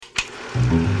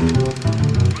Hello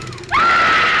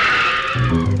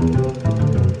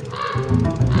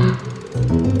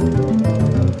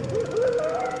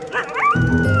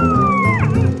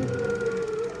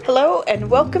and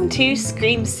welcome to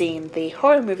Scream Scene, the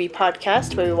horror movie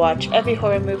podcast where we watch every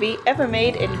horror movie ever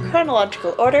made in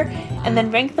chronological order and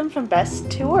then rank them from best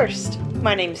to worst.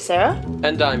 My name's Sarah.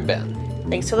 And I'm Ben.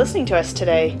 Thanks for listening to us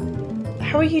today.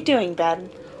 How are you doing, Ben?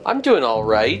 I'm doing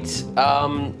alright.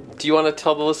 Do you want to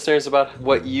tell the listeners about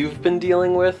what you've been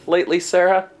dealing with lately,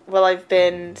 Sarah? Well, I've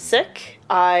been sick.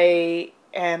 I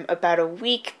am about a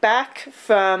week back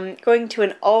from going to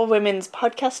an all-women's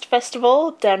podcast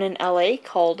festival down in LA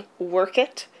called Work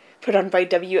It, put on by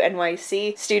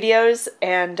WNYC Studios,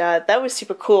 and that was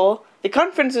super cool. The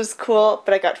conference was cool,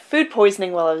 but I got food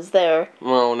poisoning while I was there.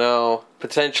 Oh no,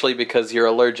 potentially because you're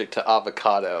allergic to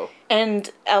avocado.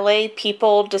 And LA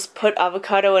people just put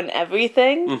avocado in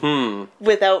everything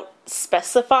without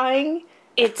specifying.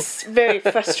 It's very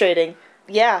frustrating.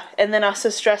 Yeah, and then also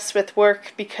stress with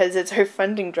work because it's our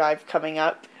funding drive coming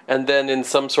up. And then in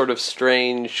some sort of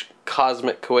strange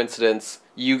cosmic coincidence,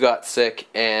 you got sick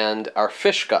and our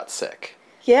fish got sick.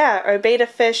 Yeah, our beta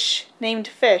fish named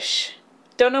Fish.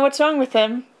 Don't know what's wrong with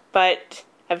him, but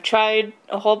I've tried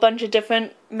a whole bunch of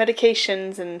different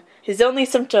medications and his only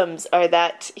symptoms are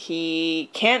that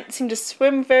he can't seem to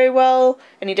swim very well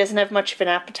and he doesn't have much of an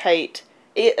appetite.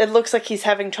 It looks like he's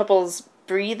having troubles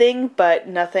breathing, but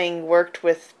nothing worked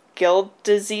with gill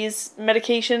disease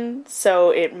medication,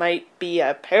 so it might be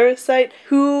a parasite.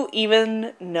 Who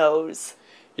even knows?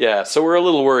 Yeah, so we're a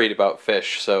little worried about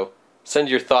Fish, so send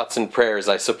your thoughts and prayers,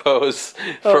 I suppose,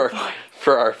 for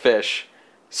our fish.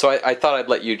 So I thought I'd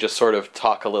let you just sort of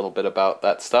talk a little bit about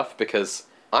that stuff, because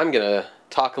I'm going to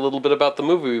talk a little bit about the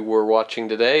movie we're watching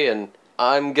today, and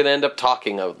I'm going to end up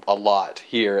talking a lot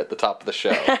here at the top of the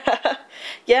show.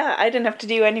 Yeah, I didn't have to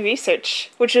do any research,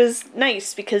 which is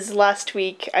nice because last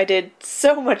week I did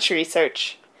so much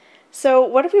research. So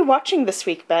what are we watching this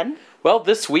week, Ben? Well,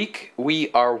 this week we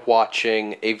are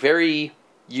watching a very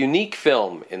unique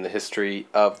film in the history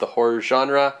of the horror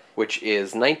genre, which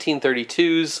is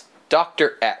 1932's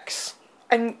Dr. X.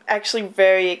 I'm actually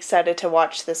very excited to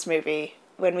watch this movie.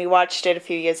 When we watched it a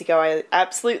few years ago, I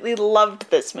absolutely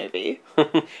loved this movie.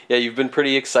 Yeah, you've been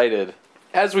pretty excited.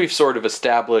 As we've sort of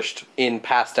established in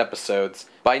past episodes,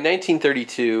 by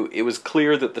 1932, it was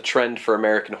clear that the trend for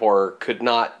American horror could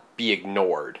not be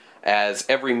ignored, as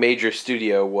every major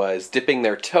studio was dipping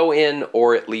their toe in,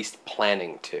 or at least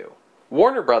planning to.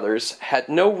 Warner Brothers had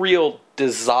no real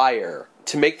desire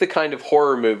to make the kind of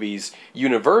horror movies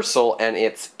Universal and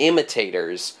its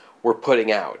imitators were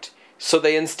putting out. So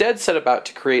they instead set about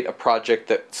to create a project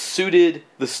that suited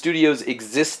the studio's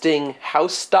existing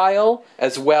house style,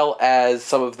 as well as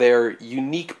some of their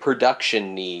unique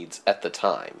production needs at the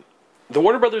time. The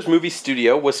Warner Brothers movie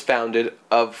studio was founded,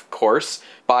 of course,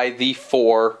 by the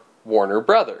four Warner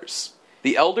Brothers.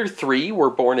 The elder three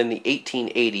were born in the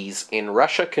 1880s in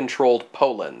Russia-controlled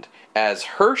Poland as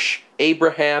Hirsch,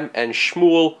 Abraham, and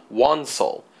Shmuel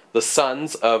Wansel, the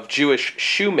sons of Jewish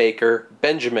shoemaker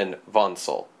Benjamin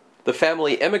Wansel. The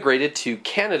family emigrated to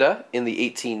Canada in the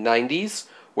 1890s,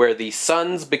 where the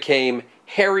sons became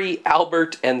Harry,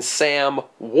 Albert, and Sam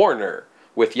Warner,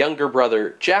 with younger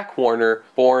brother Jack Warner,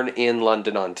 born in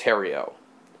London, Ontario.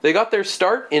 They got their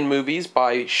start in movies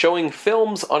by showing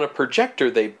films on a projector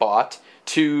they bought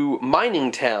to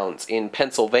mining towns in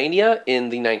Pennsylvania in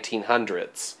the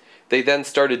 1900s. They then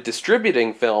started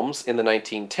distributing films in the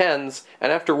 1910s,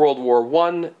 and after World War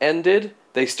I ended,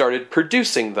 they started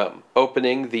producing them,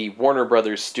 opening the Warner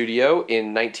Brothers studio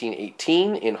in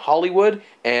 1918 in Hollywood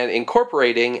and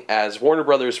incorporating as Warner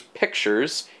Brothers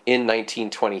Pictures in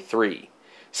 1923.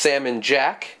 Sam and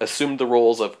Jack assumed the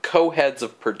roles of co-heads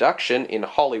of production in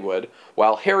Hollywood,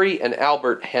 while Harry and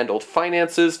Albert handled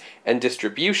finances and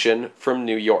distribution from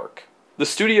New York. The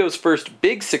studio's first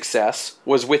big success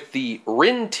was with the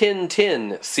Rin Tin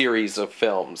Tin series of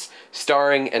films,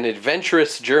 starring an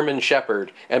adventurous German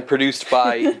shepherd and produced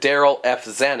by Darryl F.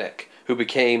 Zanuck, who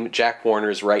became Jack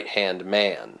Warner's right-hand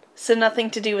man. So nothing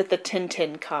to do with the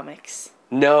Tintin comics?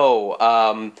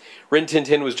 No, Rin Tin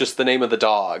Tin was just the name of the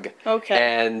dog. Okay.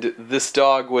 And this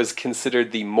dog was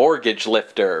considered the mortgage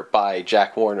lifter by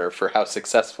Jack Warner for how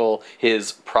successful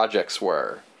his projects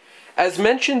were. As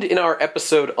mentioned in our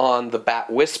episode on The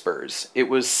Bat Whispers, it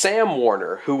was Sam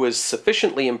Warner who was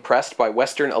sufficiently impressed by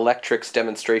Western Electric's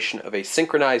demonstration of a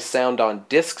synchronized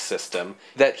sound-on-disc system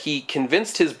that he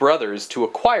convinced his brothers to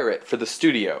acquire it for the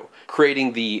studio,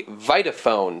 creating the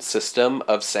Vitaphone system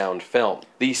of sound film.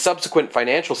 The subsequent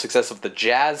financial success of The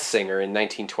Jazz Singer in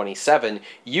 1927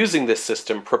 using this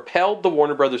system propelled the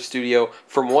Warner Brothers studio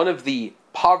from one of the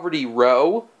Poverty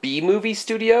Row B-movie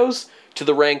studios to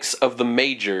the ranks of the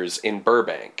majors in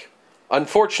Burbank.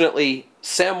 Unfortunately,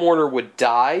 Sam Warner would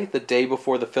die the day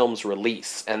before the film's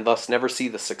release, and thus never see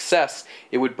the success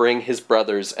it would bring his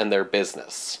brothers and their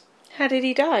business. How did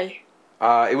he die?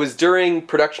 It was during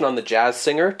production on The Jazz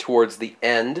Singer, towards the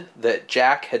end, that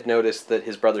Jack had noticed that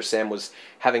his brother Sam was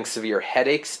having severe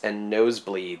headaches and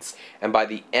nosebleeds, and by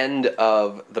the end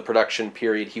of the production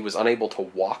period, he was unable to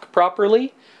walk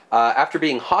properly. After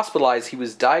being hospitalized, he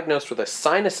was diagnosed with a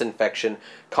sinus infection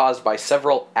caused by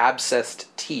several abscessed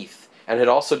teeth, and had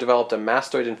also developed a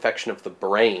mastoid infection of the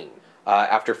brain.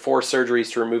 After 4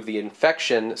 surgeries to remove the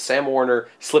infection, Sam Warner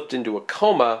slipped into a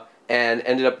coma and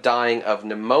ended up dying of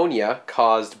pneumonia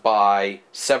caused by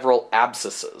several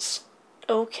abscesses.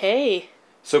 Okay.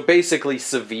 So basically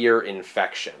severe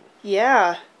infection.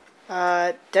 Yeah.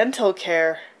 Dental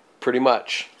care. Pretty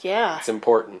much. Yeah. It's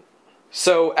important.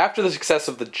 So after the success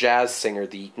of The Jazz Singer,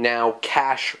 the now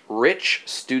cash-rich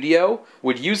studio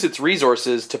would use its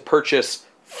resources to purchase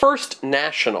First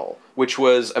National, which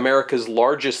was America's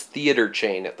largest theater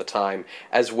chain at the time,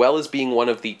 as well as being one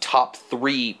of the top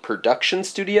 3 production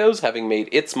studios, having made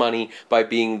its money by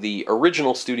being the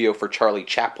original studio for Charlie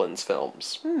Chaplin's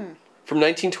films. From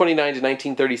 1929 to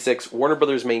 1936, Warner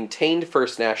Brothers maintained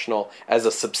First National as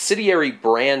a subsidiary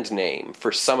brand name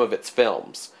for some of its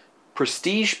films.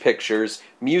 Prestige pictures,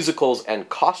 musicals, and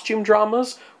costume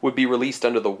dramas would be released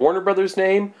under the Warner Brothers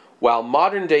name, while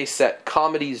modern-day set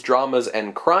comedies, dramas,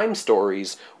 and crime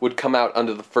stories would come out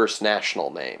under the First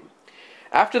National name.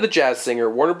 After The Jazz Singer,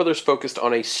 Warner Brothers focused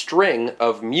on a string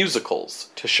of musicals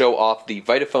to show off the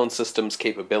Vitaphone system's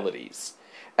capabilities.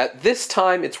 At this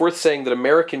time, it's worth saying that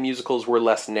American musicals were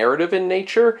less narrative in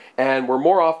nature, and were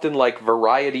more often like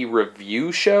variety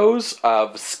review shows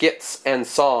of skits and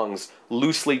songs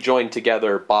loosely joined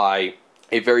together by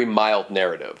a very mild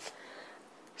narrative.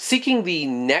 Seeking the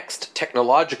next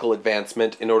technological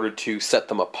advancement in order to set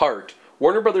them apart,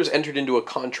 Warner Brothers entered into a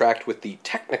contract with the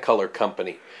Technicolor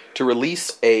Company to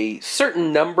release a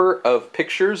certain number of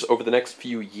pictures over the next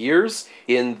few years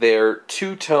in their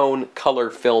two-tone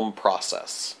color film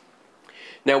process.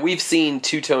 Now, we've seen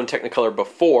two-tone Technicolor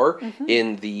before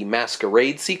in the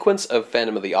Masquerade sequence of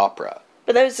Phantom of the Opera.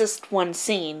 But that was just one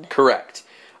scene. Correct.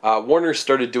 Warner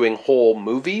started doing whole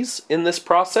movies in this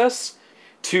process.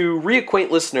 To reacquaint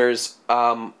listeners,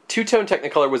 two-tone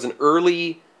Technicolor was an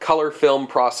early color film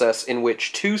process in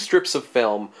which 2 strips of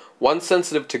film, one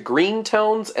sensitive to green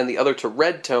tones and the other to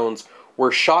red tones,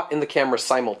 were shot in the camera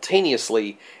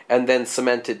simultaneously and then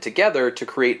cemented together to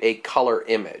create a color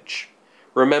image.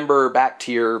 Remember back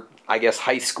to your,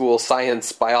 high school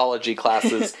science biology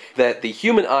classes that the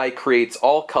human eye creates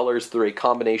all colors through a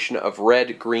combination of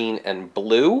red, green, and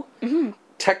blue.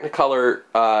 Technicolor,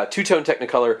 two-tone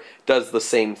Technicolor does the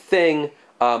same thing,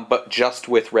 but just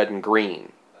with red and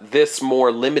green. This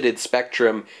more limited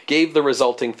spectrum gave the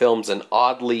resulting films an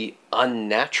oddly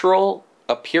unnatural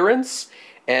appearance,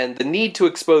 and the need to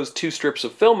expose 2 strips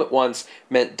of film at once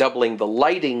meant doubling the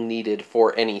lighting needed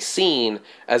for any scene,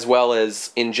 as well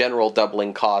as, in general,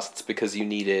 doubling costs because you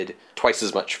needed twice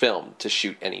as much film to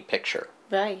shoot any picture.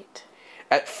 Right.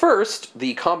 At first,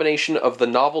 the combination of the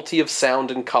novelty of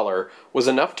sound and color was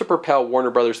enough to propel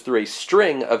Warner Brothers through a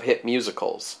string of hit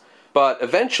musicals. But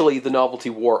eventually, the novelty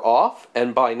wore off,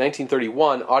 and by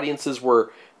 1931, audiences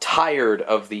were tired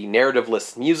of the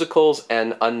narrative-less musicals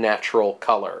and unnatural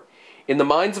color. In the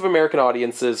minds of American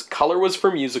audiences, color was for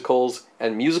musicals,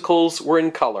 and musicals were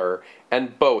in color,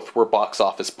 and both were box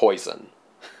office poison.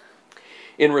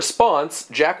 In response,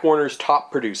 Jack Warner's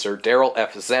top producer, Darryl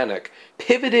F. Zanuck,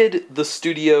 pivoted the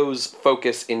studio's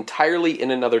focus entirely in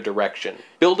another direction,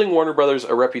 building Warner Brothers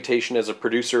a reputation as a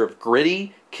producer of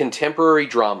gritty, contemporary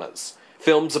dramas,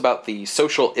 films about the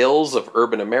social ills of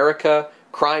urban America,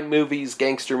 crime movies,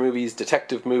 gangster movies,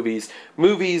 detective movies,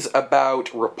 movies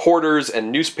about reporters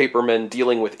and newspapermen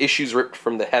dealing with issues ripped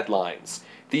from the headlines.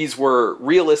 These were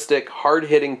realistic,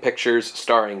 hard-hitting pictures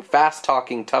starring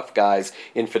fast-talking tough guys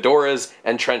in fedoras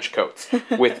and trench coats,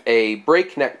 with a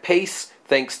breakneck pace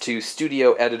thanks to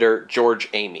studio editor George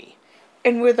Amy.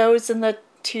 And were those in the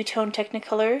two-tone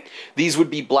Technicolor? These would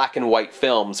be black and white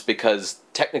films because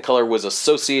Technicolor was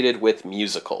associated with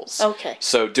musicals. Okay.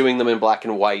 So doing them in black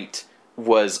and white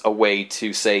was a way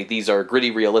to say these are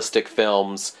gritty, realistic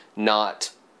films,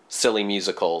 not silly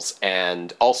musicals,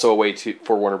 and also a way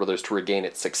for Warner Brothers to regain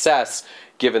its success,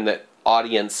 given that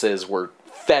audiences were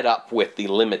fed up with the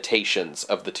limitations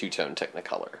of the two-tone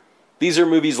Technicolor. These are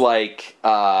movies like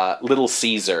Little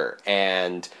Caesar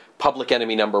and Public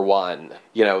Enemy #1,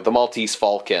 The Maltese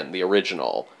Falcon, the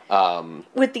original.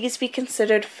 Would these be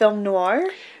considered film noir?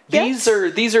 These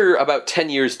are about 10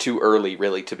 years too early,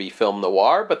 really, to be film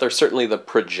noir, but they're certainly the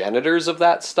progenitors of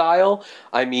that style.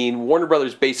 I mean, Warner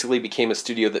Brothers basically became a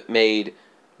studio that made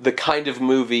the kind of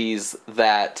movies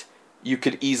that you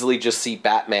could easily just see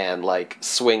Batman,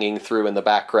 swinging through in the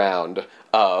background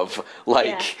of,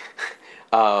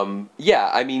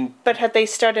 I mean... But had they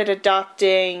started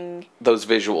adopting... those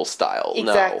visual styles?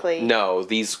 Exactly. No,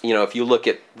 these, if you look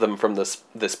at them from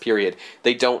this period,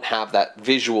 they don't have that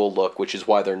visual look, which is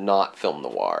why they're not film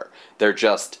noir. They're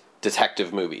just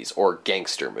detective movies or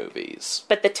gangster movies.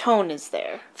 But the tone is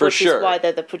there. For which sure. Is why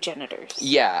they're the progenitors.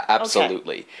 Yeah,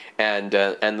 absolutely.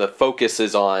 Okay. And the focus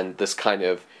is on this kind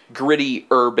of gritty,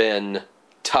 urban,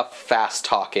 tough,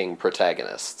 fast-talking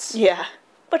protagonists. Yeah.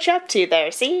 What you up to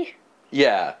there, see?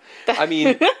 Yeah. I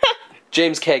mean,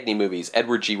 James Cagney movies,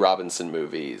 Edward G. Robinson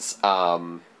movies,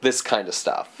 this kind of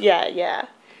stuff. Yeah.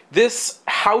 This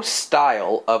house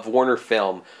style of Warner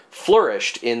film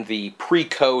flourished in the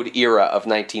pre-code era of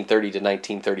 1930 to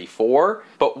 1934,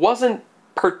 but wasn't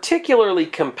particularly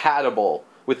compatible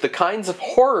with the kinds of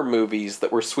horror movies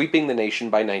that were sweeping the nation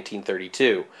by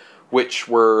 1932, which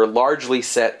were largely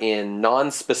set in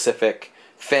non-specific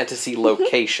fantasy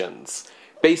locations.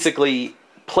 Basically,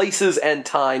 places and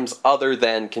times other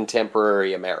than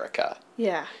contemporary America.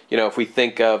 Yeah. If we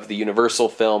think of the Universal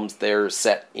films, they're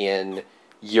set in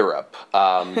Europe.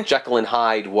 Jekyll and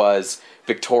Hyde was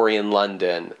Victorian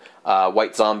London.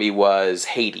 White Zombie was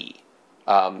Haiti.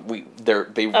 Of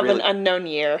an unknown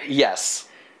year. Yes.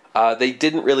 They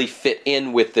didn't really fit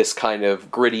in with this kind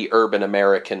of gritty urban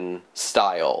American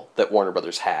style that Warner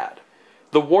Brothers had.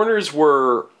 The Warners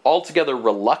were altogether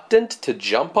reluctant to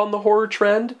jump on the horror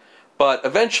trend, but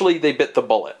eventually they bit the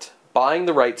bullet, buying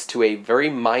the rights to a very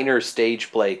minor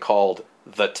stage play called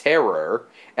The Terror,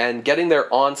 and getting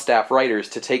their on-staff writers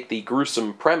to take the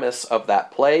gruesome premise of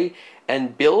that play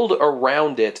and build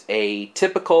around it a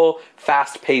typical,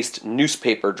 fast-paced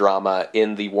newspaper drama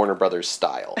in the Warner Brothers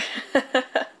style.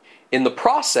 In the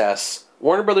process,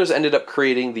 Warner Brothers ended up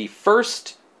creating the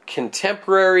first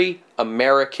contemporary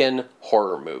American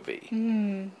horror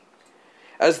movie.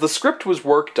 As the script was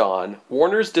worked on,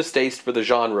 Warner's distaste for the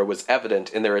genre was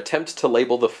evident in their attempt to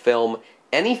label the film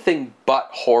anything but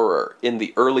horror in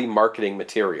the early marketing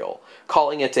material,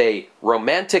 calling it a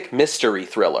romantic mystery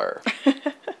thriller.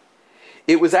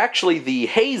 It was actually the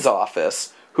Hays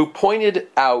office who pointed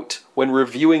out when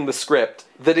reviewing the script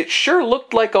that it sure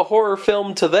looked like a horror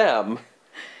film to them.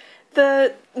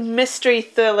 The mystery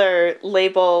thriller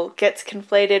label gets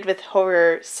conflated with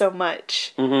horror so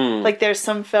much. Mm-hmm. There's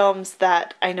some films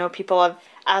that I know people have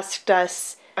asked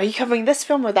us, are you covering this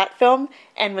film or that film?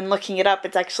 And when looking it up,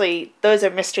 it's actually, those are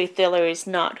mystery thrillers,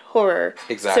 not horror.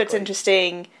 Exactly. So it's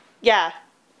interesting,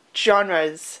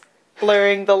 genres,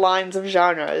 blurring the lines of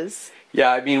genres.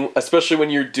 Yeah, I mean, especially when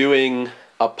you're doing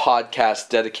a podcast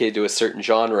dedicated to a certain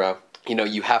genre,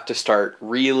 you have to start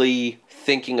really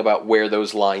thinking about where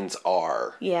those lines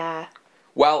are. Yeah.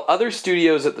 While other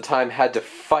studios at the time had to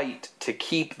fight to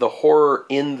keep the horror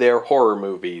in their horror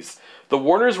movies, the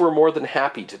Warners were more than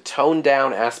happy to tone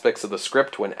down aspects of the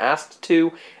script when asked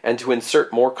to, and to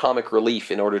insert more comic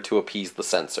relief in order to appease the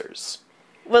censors.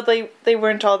 Well, they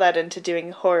weren't all that into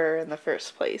doing horror in the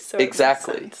first place. So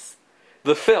exactly.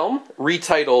 The film,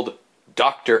 retitled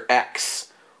Dr.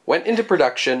 X, went into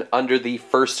production under the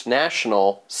First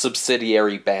National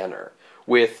subsidiary banner,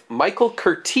 with Michael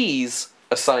Curtiz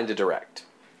assigned to direct.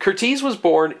 Curtiz was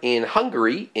born in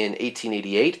Hungary in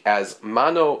 1888 as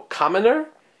Mano Kamener,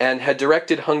 and had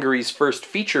directed Hungary's first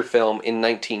feature film in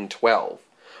 1912.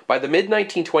 By the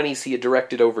mid-1920s, he had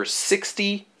directed over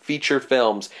 60 feature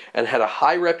films and had a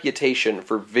high reputation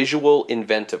for visual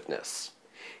inventiveness.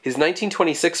 His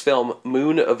 1926 film,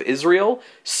 Moon of Israel,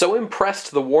 so impressed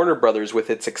the Warner Brothers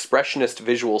with its expressionist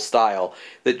visual style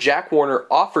that Jack Warner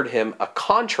offered him a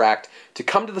contract to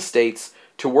come to the States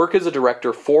to work as a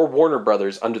director for Warner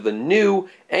Brothers under the new,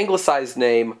 anglicized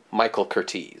name Michael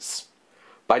Curtiz.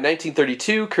 By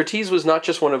 1932, Curtiz was not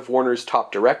just one of Warner's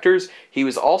top directors, he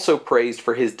was also praised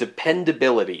for his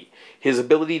dependability, his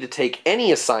ability to take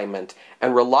any assignment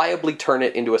and reliably turn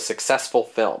it into a successful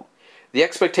film. The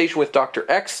expectation with Dr.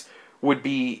 X would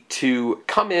be to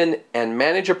come in and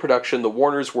manage a production the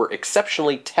Warners were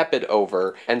exceptionally tepid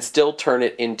over and still turn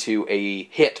it into a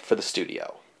hit for the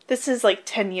studio. This is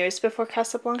 10 years before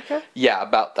Casablanca? Yeah,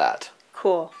 about that.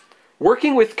 Cool.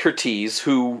 Working with Curtiz,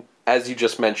 who, as you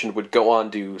just mentioned, would go on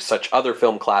to such other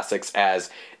film classics as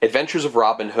Adventures of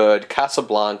Robin Hood,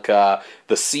 Casablanca,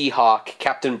 The Seahawk,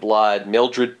 Captain Blood,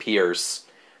 Mildred Pierce,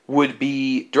 would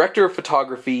be director of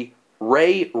photography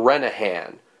Ray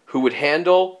Renahan, who would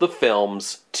handle the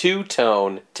film's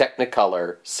two-tone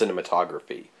Technicolor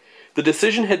cinematography. The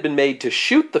decision had been made to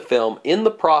shoot the film in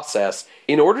the process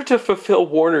in order to fulfill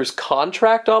Warner's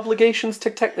contract obligations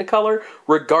to Technicolor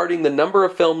regarding the number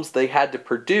of films they had to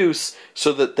produce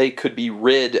so that they could be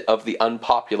rid of the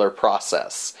unpopular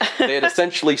process. They had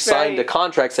essentially signed a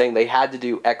contract saying they had to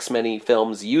do X many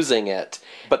films using it,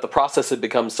 but the process had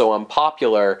become so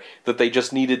unpopular that they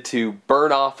just needed to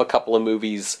burn off a couple of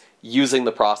movies using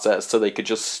the process so they could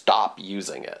just stop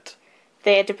using it.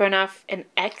 They had to burn off an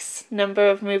X number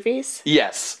of movies?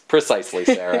 Yes, precisely,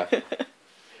 Sarah.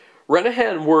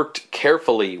 Renahan worked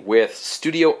carefully with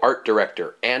studio art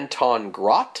director Anton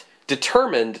Grott,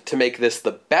 determined to make this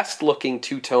the best-looking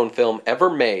two-tone film ever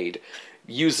made,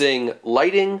 using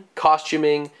lighting,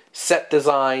 costuming, set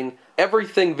design,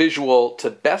 everything visual to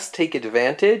best take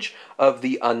advantage of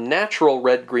the unnatural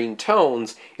red-green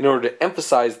tones in order to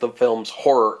emphasize the film's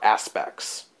horror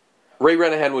aspects. Ray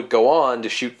Renahan would go on to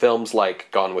shoot films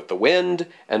like Gone with the Wind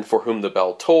and For Whom the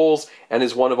Bell Tolls, and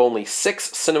is one of only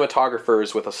 6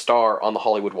 cinematographers with a star on the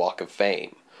Hollywood Walk of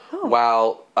Fame. Oh.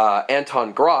 While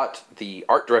Anton Grott, the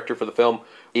art director for the film,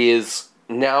 is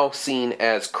now seen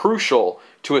as crucial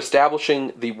to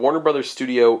establishing the Warner Brothers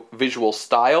studio visual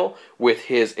style with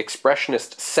his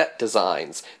expressionist set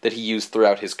designs that he used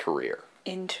throughout his career.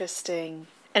 Interesting.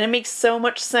 And it makes so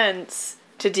much sense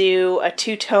to do a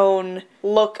two-tone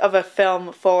look of a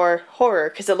film for horror,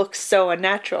 because it looks so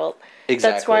unnatural.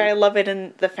 Exactly. That's why I love it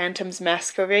in the Phantom's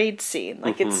Masquerade scene.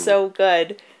 Like, it's so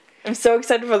good. I'm so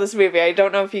excited for this movie. I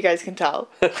don't know if you guys can tell.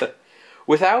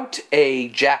 Without a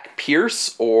Jack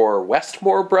Pierce or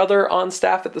Westmore brother on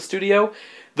staff at the studio,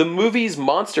 the movie's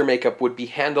monster makeup would be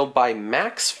handled by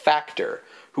Max Factor,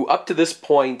 who up to this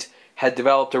point had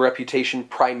developed a reputation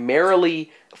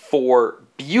primarily for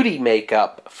beauty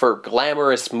makeup for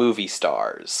glamorous movie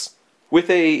stars. With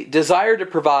a desire to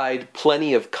provide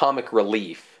plenty of comic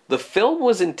relief, the film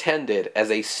was intended as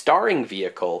a starring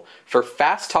vehicle for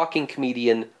fast-talking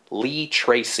comedian Lee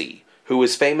Tracy, who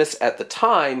was famous at the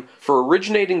time for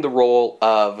originating the role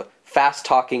of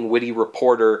fast-talking witty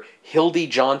reporter Hildy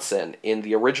Johnson in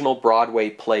the original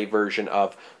Broadway play version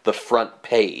of The Front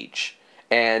Page.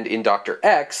 And in Dr.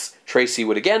 X, Tracy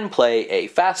would again play a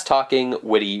fast-talking,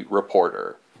 witty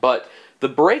reporter. But the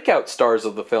breakout stars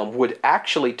of the film would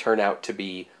actually turn out to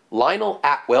be Lionel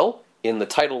Atwill in the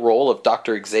title role of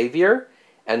Dr. Xavier,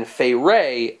 and Fay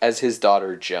Wray as his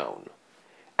daughter Joan.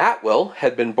 Atwill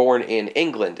had been born in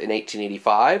England in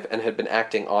 1885 and had been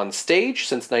acting on stage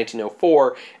since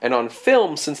 1904 and on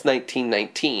film since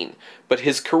 1919, but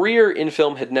his career in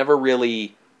film had never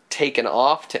really taken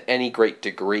off to any great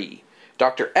degree.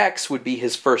 Dr. X would be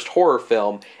his first horror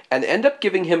film, and end up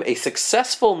giving him a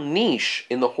successful niche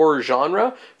in the horror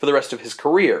genre for the rest of his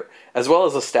career, as well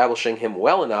as establishing him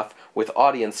well enough with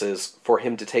audiences for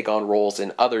him to take on roles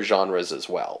in other genres as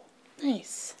well.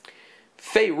 Nice.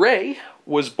 Fay Wray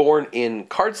was born in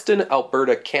Cardston,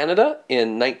 Alberta, Canada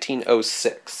in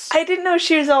 1906. I didn't know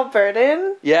she was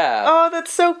Albertan. Yeah. Oh,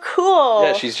 that's so cool.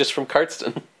 Yeah, she's just from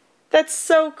Cardston. That's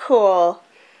so cool.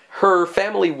 Her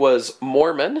family was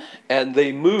Mormon, and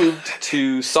they moved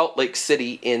to Salt Lake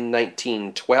City in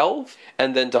 1912,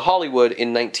 and then to Hollywood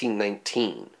in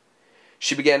 1919.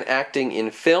 She began acting in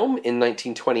film in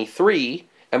 1923,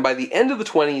 and by the end of the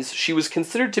 20s, she was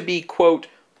considered to be, quote,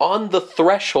 on the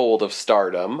threshold of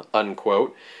stardom,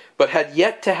 unquote, but had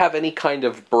yet to have any kind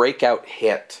of breakout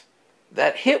hit.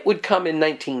 That hit would come in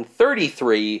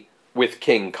 1933 with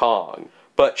King Kong,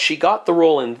 but she got the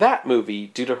role in that movie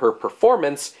due to her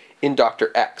performance in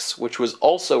Dr. X, which was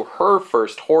also her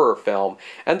first horror film,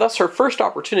 and thus her first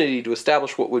opportunity to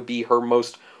establish what would be her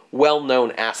most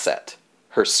well-known asset,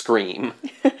 her scream.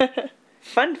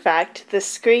 Fun fact, the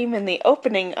scream in the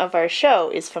opening of our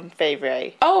show is from Fay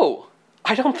Wray. Oh,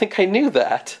 I don't think I knew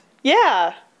that.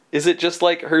 Yeah. Is it just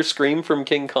like her scream from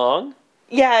King Kong?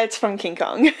 Yeah, it's from King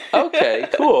Kong. Okay,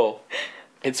 cool.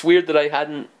 It's weird that I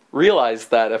hadn't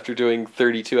realized that after doing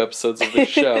 32 episodes of this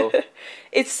show.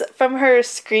 It's from her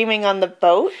screaming on the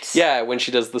boat? Yeah, when she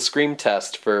does the scream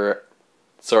test for...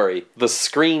 Sorry, the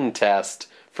screen test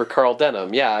for Carl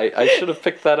Denham. Yeah, I should have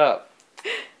picked that up.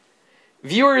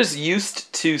 Viewers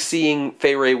used to seeing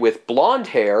Fay Wray with blonde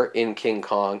hair in King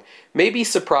Kong may be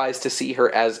surprised to see her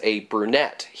as a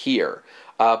brunette here.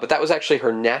 But that was actually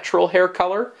her natural hair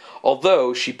color,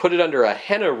 although she put it under a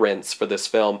henna rinse for this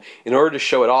film in order to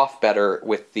show it off better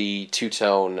with the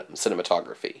two-tone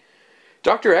cinematography.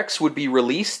 Dr. X would be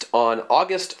released on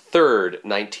August 3rd,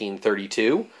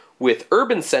 1932, with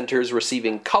urban centers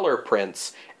receiving color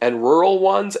prints and rural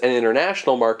ones and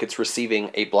international markets receiving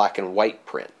a black and white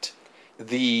print.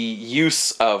 The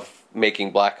use of making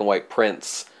black and white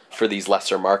prints for these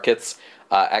lesser markets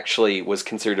actually was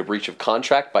considered a breach of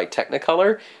contract by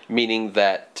Technicolor, meaning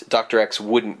that Dr. X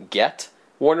wouldn't get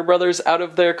Warner Brothers out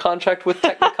of their contract with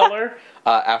Technicolor.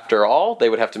 After all, they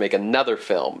would have to make another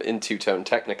film in two-tone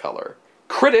Technicolor.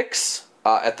 Critics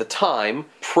at the time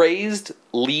praised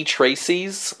Lee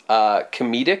Tracy's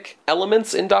comedic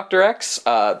elements in Dr. X.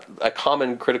 A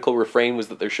common critical refrain was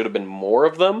that there should have been more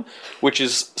of them, which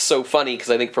is so funny because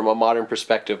I think from a modern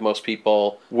perspective, most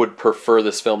people would prefer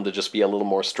this film to just be a little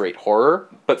more straight horror.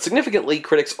 But significantly,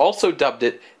 critics also dubbed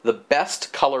it the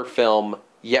best color film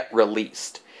yet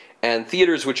released. And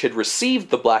theaters which had received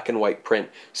the black and white print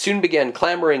soon began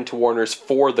clamoring to Warner's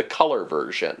for the color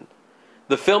version.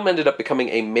 The film ended up becoming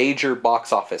a major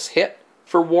box office hit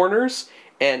for Warner's,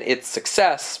 and its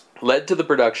success led to the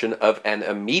production of an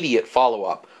immediate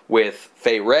follow-up with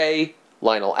Fay Wray,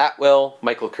 Lionel Atwill,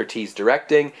 Michael Curtiz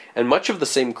directing, and much of the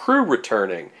same crew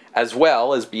returning, as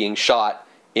well as being shot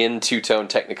in two-tone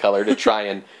Technicolor to try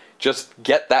and just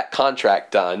get that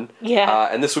contract done. Yeah.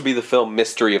 And this would be the film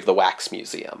Mystery of the Wax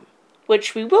Museum.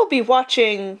 Which we will be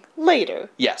watching later.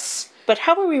 Yes. But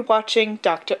how are we watching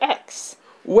Dr. X?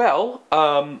 Well,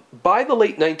 by the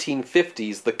late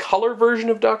 1950s, the color version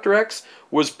of Dr. X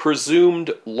was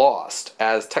presumed lost,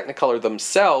 as Technicolor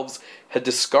themselves had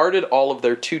discarded all of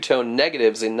their two-tone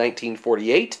negatives in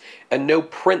 1948, and no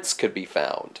prints could be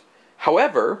found.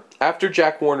 However, after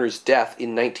Jack Warner's death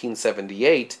in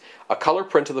 1978, a color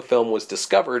print of the film was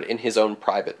discovered in his own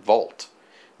private vault.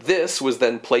 This was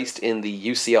then placed in the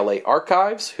UCLA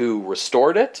archives, who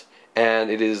restored it,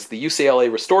 and it is the UCLA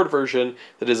restored version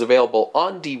that is available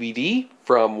on DVD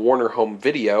from Warner Home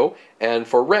Video and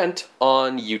for rent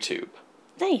on YouTube.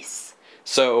 Nice.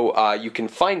 So you can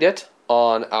find it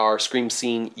on our Scream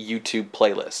Scene YouTube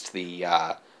playlist, the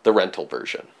rental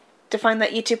version. To find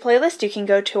that YouTube playlist, you can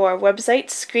go to our website,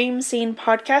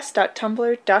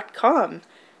 screamscenepodcast.tumblr.com.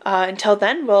 Until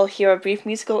then, we'll hear a brief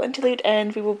musical interlude,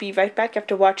 and we will be right back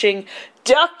after watching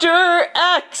Dr.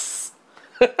 X!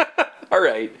 All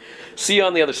right. See you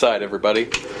on the other side, everybody.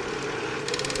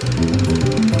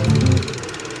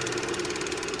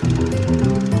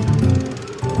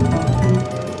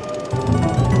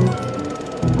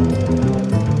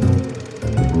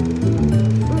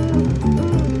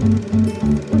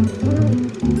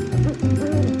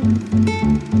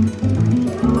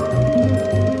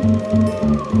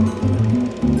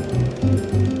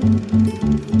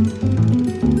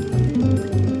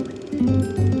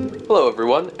 Hello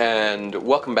everyone, and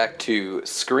welcome back to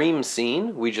Scream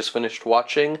Scene. We just finished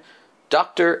watching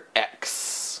Dr.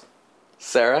 X.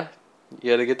 Sarah,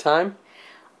 you had a good time?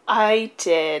 I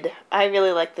did. I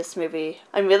really like this movie.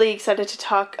 I'm really excited to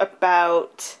talk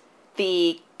about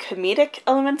the comedic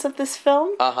elements of this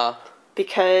film. Uh-huh.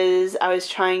 Because I was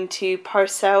trying to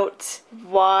parse out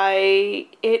why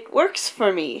it works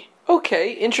for me.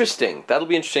 Okay, interesting. That'll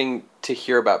be interesting to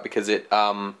hear about because it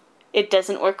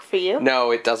doesn't work for you?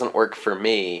 No, it doesn't work for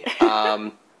me.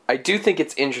 I do think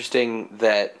it's interesting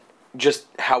that just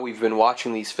how we've been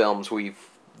watching these films,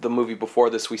 the movie before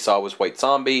this we saw was White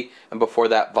Zombie, and before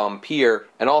that Vampire,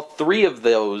 and all three of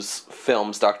those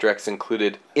films, Dr. X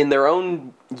included, in their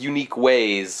own unique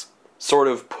ways, sort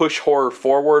of push horror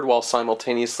forward while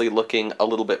simultaneously looking a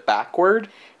little bit backward.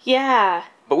 Yeah.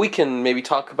 But we can maybe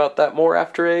talk about that more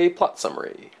after a plot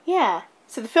summary. Yeah.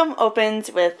 So the film opens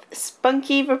with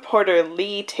spunky reporter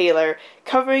Lee Taylor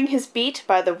covering his beat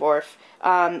by the wharf,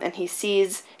 and he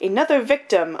sees another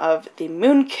victim of the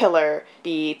Moon Killer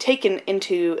be taken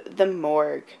into the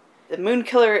morgue. The Moon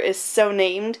Killer is so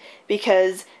named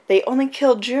because they only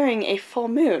kill during a full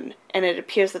moon, and it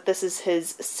appears that this is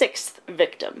his sixth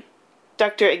victim.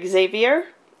 Dr. Xavier,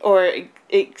 or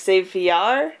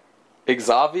Xavier?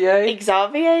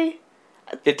 Xavier?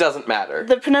 It doesn't matter.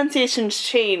 The pronunciations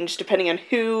change depending on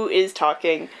who is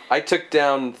talking. I took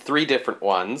down 3 different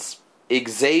ones.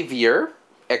 Xavier,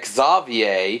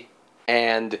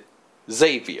 and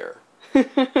Xavier.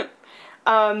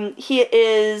 He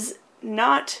is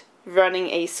not running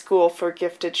a school for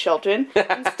gifted children.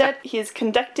 Instead, he is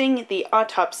conducting the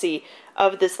autopsy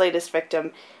of this latest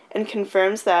victim and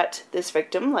confirms that this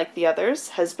victim, like the others,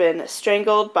 has been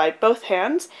strangled by both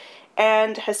hands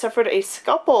and has suffered a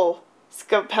scalpel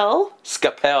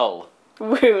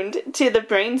wound to the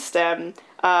brainstem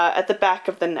at the back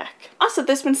of the neck. Also,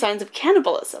 there's been signs of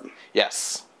cannibalism.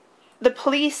 Yes. The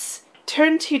police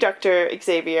turn to Dr.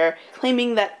 Xavier,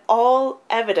 claiming that all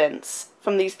evidence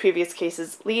from these previous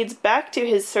cases leads back to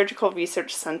his surgical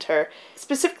research center,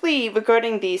 specifically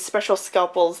regarding the special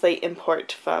scalpels they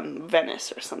import from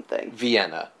Venice or something.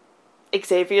 Vienna.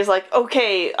 Xavier's like,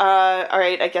 okay,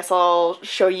 alright, I guess I'll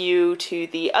show you to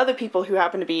the other people who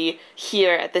happen to be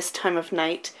here at this time of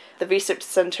night. The research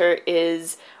center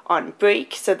is on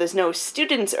break, so there's no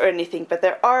students or anything, but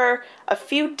there are a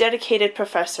few dedicated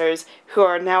professors who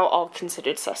are now all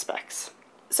considered suspects.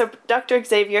 So Dr.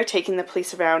 Xavier, taking the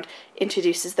police around,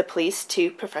 introduces the police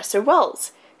to Professor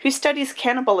Wells, who studies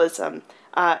cannibalism.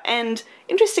 And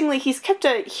interestingly, he's kept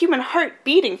a human heart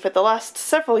beating for the last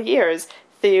several years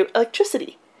through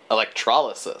electricity.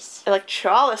 Electrolysis.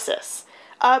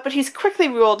 But he's quickly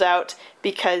ruled out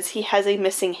because he has a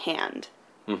missing hand.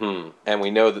 Mm-hmm. And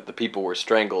we know that the people were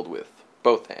strangled with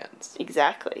both hands.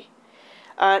 Exactly.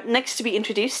 Next to be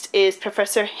introduced is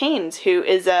Professor Haynes, who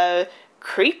is a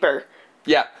creeper.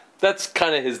 Yeah, that's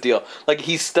kind of his deal. Like,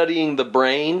 he's studying the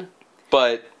brain,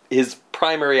 but his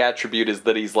primary attribute is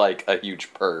that he's, like, a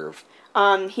huge perv.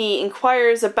 He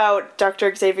inquires about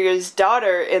Dr. Xavier's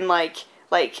daughter in, like,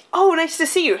 oh, nice to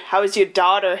see you. How's your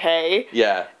daughter, hey?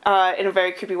 Yeah. In a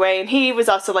very creepy way. And he was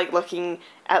also, like, looking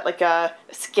at, like, a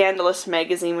scandalous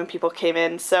magazine when people came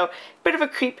in. So, bit of a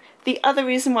creep. The other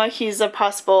reason why he's a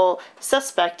possible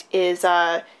suspect is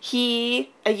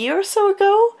he, a year or so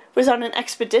ago, was on an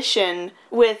expedition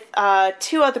with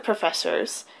 2 other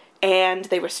professors, and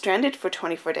they were stranded for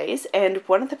 24 days, and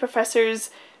one of the professors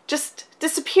just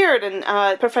disappeared,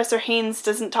 and Professor Haynes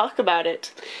doesn't talk about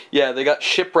it. Yeah, they got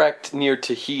shipwrecked near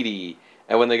Tahiti,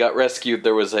 and when they got rescued,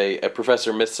 there was a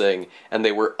professor missing, and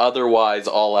they were otherwise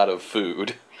all out of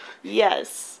food.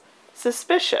 Yes.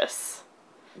 Suspicious.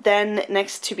 Then,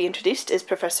 next to be introduced is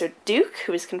Professor Duke,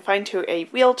 who is confined to a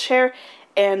wheelchair,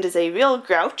 and is a real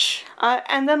grouch.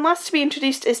 And then last to be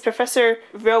introduced is Professor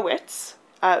Rowitz,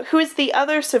 who is the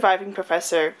other surviving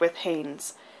professor with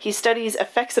Haynes. He studies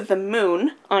effects of the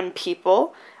moon on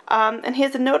people, and he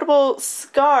has a notable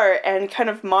scar and kind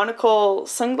of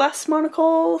sunglass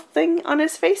monocle thing on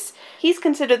his face. He's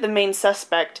considered the main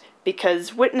suspect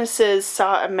because witnesses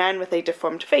saw a man with a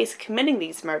deformed face committing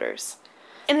these murders.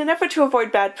 In an effort to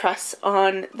avoid bad press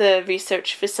on the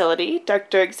research facility,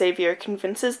 Dr. Xavier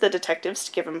convinces the detectives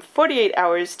to give him 48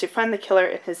 hours to find the killer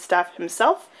and his staff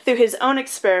himself through his own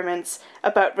experiments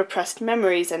about repressed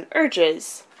memories and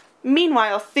urges.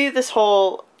 Meanwhile, through this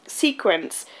whole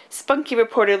sequence, Spunky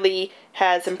reportedly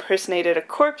has impersonated a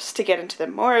corpse to get into the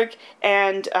morgue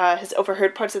and has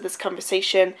overheard parts of this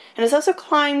conversation and has also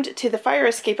climbed to the fire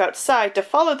escape outside to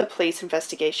follow the police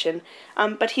investigation,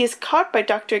 but he is caught by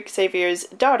Dr. Xavier's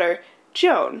daughter,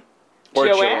 Joan. Or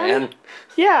Joanne.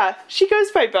 Yeah, she goes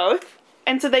by both.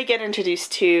 And so they get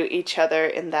introduced to each other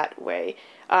in that way.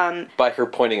 By her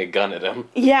pointing a gun at him.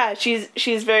 Yeah,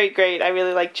 she's very great. I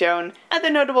really like Joan. Other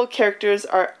notable characters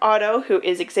are Otto, who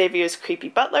is Xavier's creepy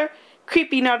butler.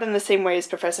 Creepy not in the same way as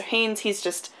Professor Haynes. He's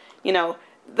just,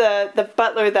 the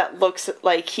butler that looks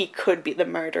like he could be the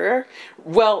murderer.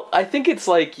 Well, I think it's,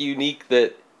 unique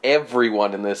that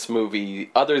everyone in this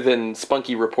movie, other than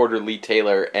spunky reporter Lee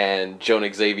Taylor and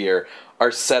Joan Xavier,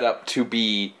 are set up to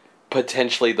be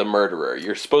potentially the murderer.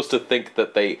 You're supposed to think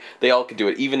that they all could do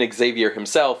it. Even Xavier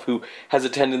himself, who has a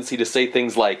tendency to say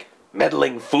things like,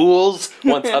 meddling fools,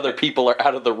 once other people are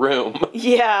out of the room.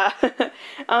 Yeah.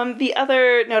 The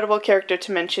other notable character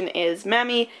to mention is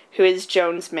Mammy, who is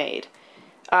Joan's maid.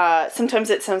 Sometimes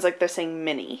it sounds like they're saying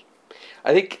Minnie.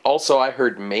 I think also I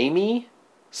heard Mamie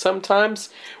sometimes.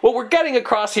 What we're getting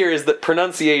across here is that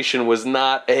pronunciation was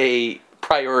not a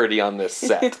priority on this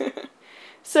set.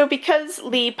 So because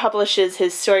Lee publishes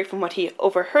his story from what he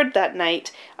overheard that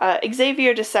night,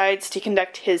 Xavier decides to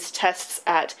conduct his tests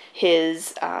at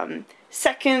his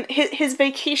his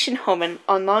vacation home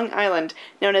on Long Island,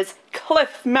 known as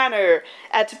Cliff Manor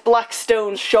at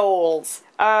Blackstone Shoals.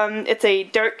 It's a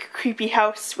dark, creepy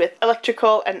house with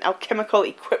electrical and alchemical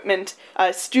equipment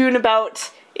strewn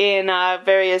about in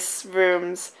various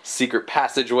rooms. Secret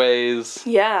passageways.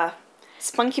 Yeah.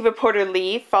 Spunky reporter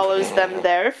Lee follows them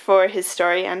there for his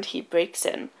story, and he breaks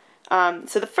in.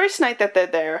 So the first night that they're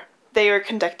there, they are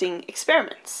conducting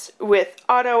experiments, with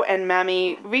Otto and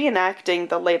Mammy reenacting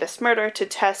the latest murder to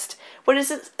test what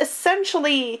is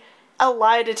essentially a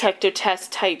lie detector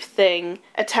test type thing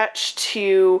attached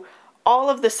to all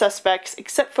of the suspects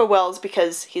except for Wells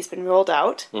because he's been ruled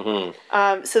out.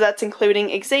 Mm-hmm. So that's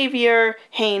including Xavier,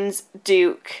 Haynes,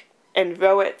 Duke, and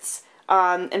Rowitz.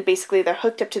 And basically they're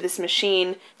hooked up to this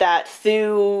machine that,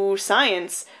 through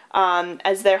science,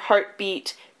 as their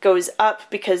heartbeat goes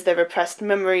up because their repressed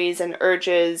memories and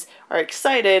urges are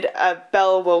excited, a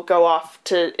bell will go off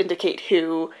to indicate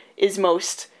who is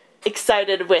most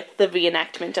excited with the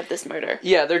reenactment of this murder.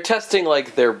 Yeah, they're testing,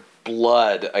 like, their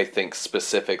blood, I think,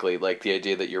 specifically. Like, the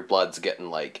idea that your blood's getting,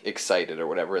 like, excited or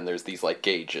whatever, and there's these, like,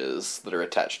 gauges that are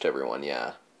attached to everyone,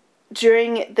 yeah.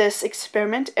 During this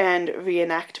experiment and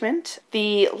reenactment,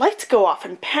 the lights go off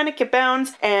and panic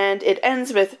abounds, and it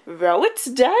ends with,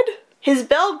 Rowitz dead? His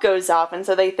bell goes off, and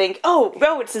so they think, oh,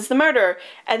 Rowitz is the murderer.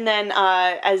 And then,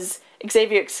 as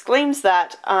Xavier exclaims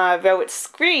that, Rowitz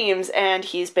screams, and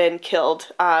he's been killed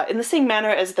in the same manner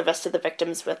as the rest of the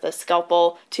victims, with a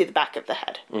scalpel to the back of the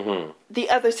head. Mm-hmm. The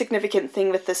other significant thing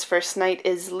with this first night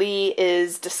is Lee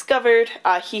is discovered.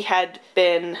 He had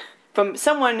been, from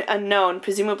someone unknown,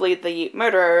 presumably the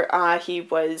murderer, he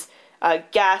was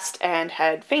gassed and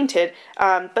had fainted,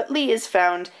 but Lee is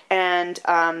found, and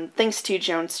thanks to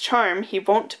Joan's charm, he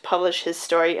won't publish his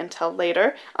story until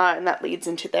later, and that leads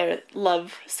into their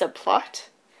love subplot.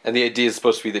 And the idea is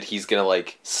supposed to be that he's gonna,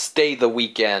 like, stay the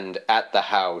weekend at the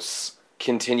house,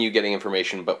 continue getting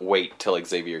information, but wait till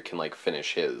Xavier can, like,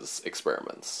 finish his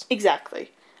experiments. Exactly.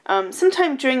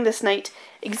 Sometime during this night,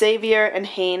 Xavier and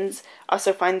Haynes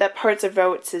also find that parts of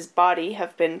Rowitz's body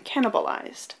have been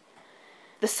cannibalized.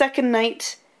 The second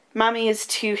night, Mommy is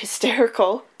too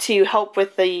hysterical to help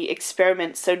with the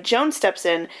experiment, so Joan steps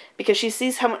in because she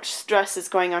sees how much stress is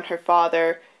going on her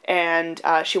father, and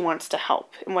she wants to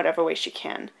help in whatever way she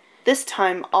can. This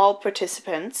time, all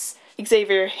participants,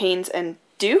 Xavier, Haynes, and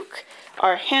Duke,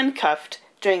 are handcuffed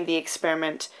during the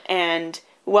experiment, and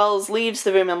Wells leaves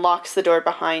the room and locks the door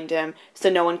behind him so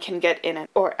no one can get in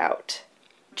or out.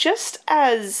 Just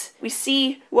as we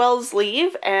see Wells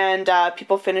leave and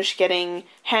people finish getting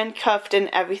handcuffed and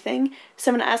everything,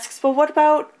 someone asks, well, what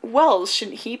about Wells?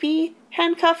 Shouldn't he be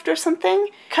handcuffed or something?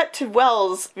 Cut to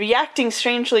Wells reacting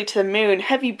strangely to the moon,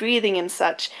 heavy breathing and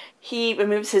such. He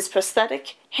removes his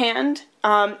prosthetic hand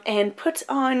and puts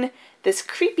on this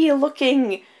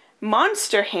creepy-looking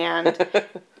monster hand,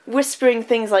 whispering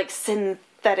things like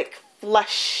synthetic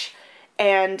flesh,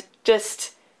 and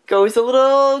just goes a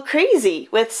little crazy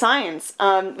with science.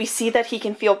 We see that he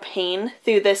can feel pain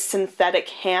through this synthetic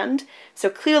hand, so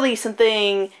clearly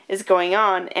something is going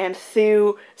on, and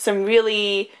through some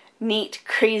really neat,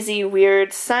 crazy,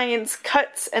 weird science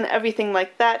cuts and everything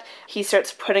like that, he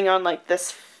starts putting on like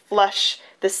this flesh,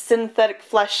 this synthetic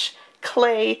flesh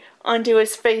clay onto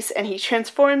his face, and he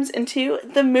transforms into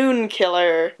the Moon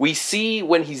Killer. We see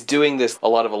when he's doing this a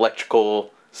lot of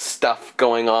electrical stuff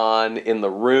going on in the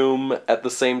room at the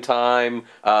same time,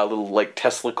 little like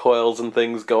Tesla coils and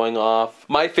things going off.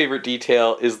 My favorite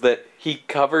detail is that he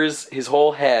covers his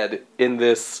whole head in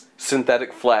this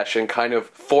synthetic flesh and kind of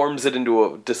forms it into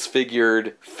a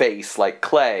disfigured face like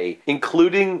clay,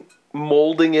 including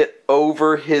molding it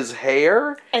over his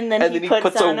hair, and then he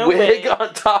puts a wig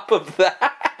on top of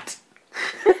that.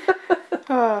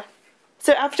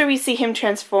 So after we see him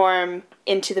transform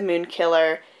into the Moon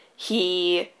Killer,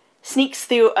 he sneaks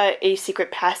through a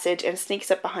secret passage and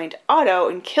sneaks up behind Otto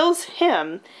and kills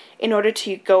him in order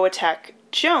to go attack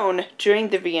Joan during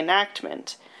the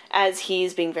reenactment, as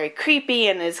he's being very creepy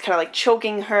and is kind of like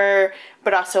choking her,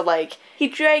 but also like he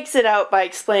drags it out by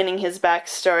explaining his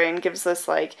backstory and gives this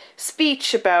like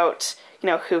speech about, you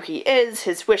know, who he is,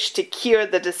 his wish to cure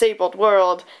the disabled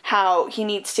world, how he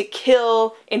needs to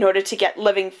kill in order to get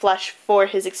living flesh for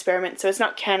his experiment. So it's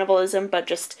not cannibalism, but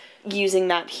just using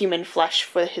that human flesh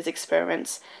for his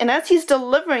experiments. And as he's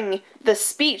delivering the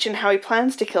speech and how he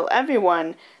plans to kill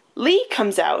everyone, Lee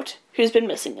comes out, who's been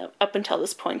missing up until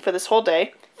this point for this whole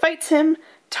day, fights him,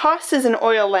 tosses an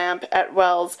oil lamp at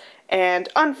Wells, and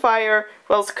on fire,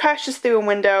 Wells crashes through a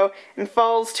window and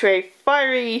falls to a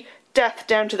fiery death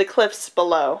down to the cliffs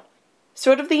below.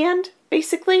 Sort of the end,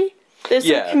 basically. There's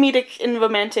some comedic and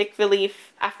romantic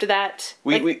relief after that.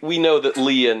 We know that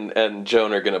Lee and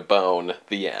Joan are gonna bone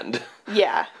the end.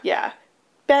 Yeah.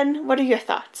 Ben, what are your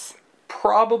thoughts?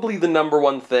 Probably the number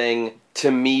one thing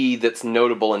to me that's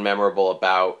notable and memorable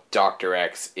about Dr.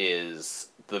 X is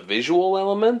the visual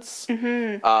elements.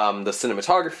 Mm-hmm. The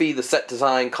cinematography, the set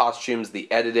design, costumes,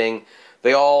 the editing.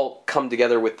 They all come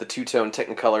together with the two-tone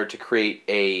Technicolor to create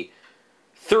a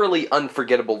thoroughly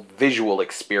unforgettable visual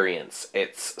experience.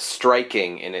 It's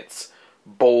striking in its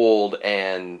bold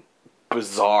and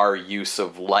bizarre use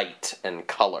of light and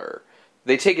color.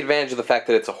 They take advantage of the fact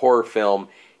that it's a horror film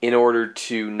in order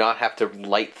to not have to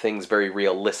light things very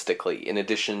realistically, in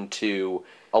addition to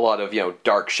a lot of,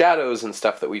 dark shadows and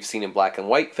stuff that we've seen in black and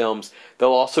white films. They'll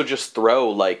also just throw,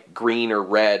 like, green or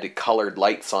red colored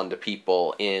lights onto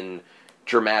people in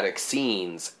dramatic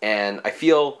scenes, and I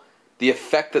feel the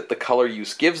effect that the color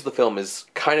use gives the film is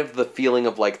kind of the feeling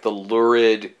of, like, the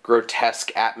lurid,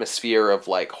 grotesque atmosphere of,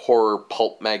 like, horror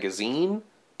pulp magazine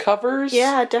covers.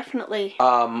 Yeah, definitely.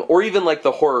 Or even like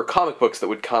the horror comic books that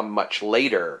would come much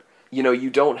later. You know, you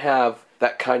don't have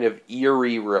that kind of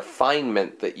eerie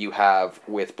refinement that you have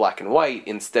with black and white.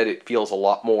 Instead, it feels a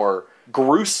lot more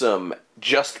gruesome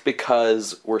just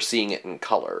because we're seeing it in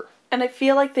color. And I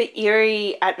feel like the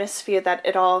eerie atmosphere that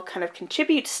it all kind of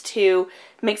contributes to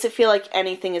makes it feel like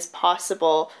anything is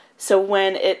possible. So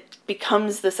when it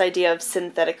becomes this idea of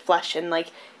synthetic flesh and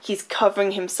like he's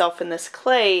covering himself in this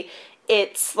clay,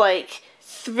 it's like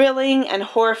thrilling and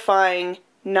horrifying,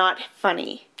 not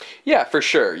funny. Yeah, for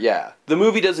sure, yeah. The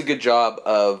movie does a good job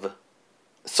of...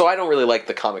 So I don't really like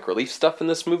the comic relief stuff in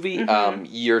this movie. Mm-hmm.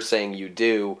 You're saying you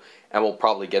do, and we'll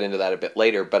probably get into that a bit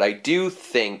later. But I do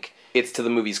think it's to the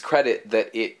movie's credit that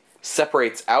it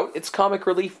separates out its comic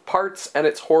relief parts and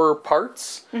its horror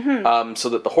parts, so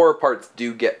that the horror parts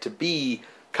do get to be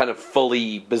kind of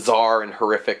fully bizarre and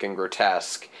horrific and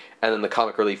grotesque, and then the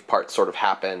comic relief parts sort of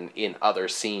happen in other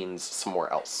scenes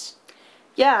somewhere else.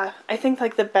 Yeah, I think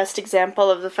like the best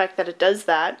example of the fact that it does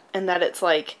that, and that it's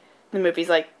like, the movie's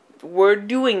like, we're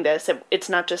doing this, it's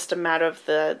not just a matter of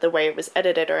the way it was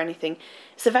edited or anything,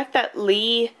 is the fact that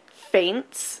Lee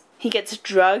faints, he gets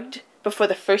drugged before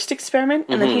the first experiment,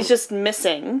 and then he's just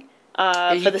missing for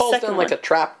the second one. He falls down like a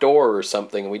trap door or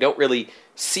something, and we don't really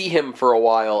see him for a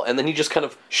while, and then he just kind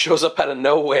of shows up out of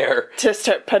nowhere. To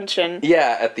start punching.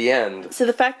 Yeah, at the end. So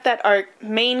the fact that our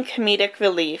main comedic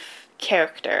relief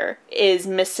character is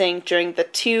missing during the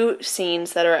two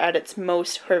scenes that are at its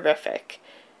most horrific,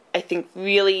 I think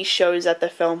really shows that the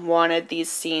film wanted these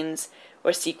scenes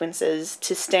or sequences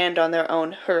to stand on their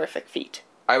own horrific feet.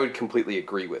 I would completely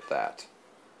agree with that.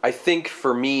 I think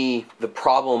for me, the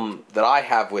problem that I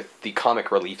have with the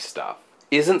comic relief stuff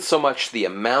isn't so much the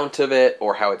amount of it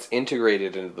or how it's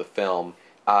integrated into the film,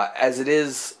 as it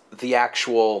is the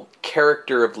actual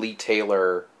character of Lee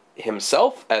Taylor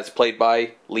himself, as played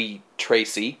by Lee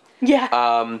Tracy.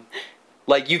 Yeah.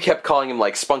 Like, you kept calling him,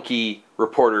 like, Spunky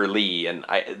Reporter Lee, and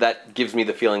that gives me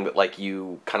the feeling that, like,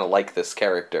 you kind of like this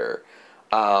character.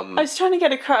 I was trying to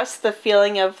get across the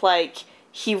feeling of, like,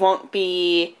 he won't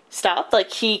be stopped.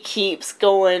 Like, he keeps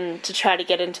going to try to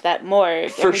get into that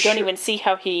morgue. And we don't even see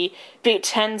how he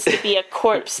pretends to be a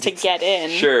corpse to get in.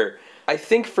 Sure. I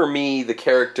think for me, the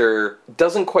character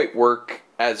doesn't quite work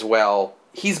as well.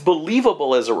 He's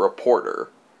believable as a reporter.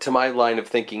 To my line of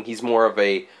thinking, he's more of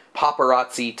a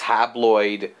paparazzi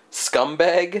tabloid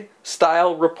scumbag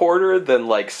style reporter than,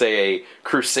 like, say, a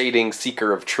crusading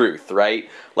seeker of truth, right?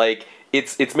 Like,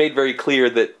 it's made very clear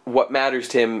that what matters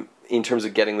to him in terms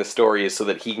of getting the story is so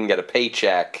that he can get a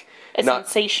paycheck.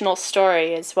 Sensational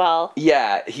story as well.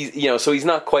 Yeah, so he's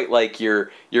not quite like your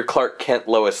Clark Kent,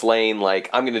 Lois Lane, like,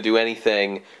 I'm going to do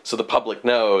anything so the public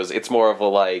knows. It's more of a,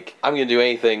 like, I'm going to do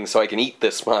anything so I can eat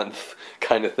this month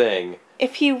kind of thing.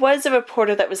 If he was a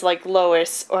reporter that was like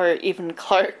Lois or even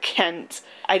Clark Kent,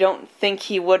 I don't think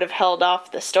he would have held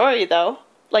off the story, though.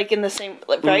 Like, in the same,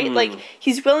 right? Like,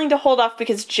 he's willing to hold off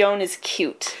because Joan is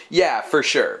cute. Yeah, for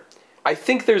sure. I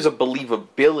think there's a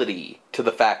believability to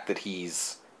the fact that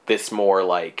he's this more,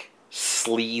 like,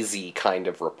 sleazy kind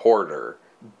of reporter.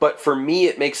 But for me,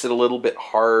 it makes it a little bit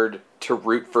hard to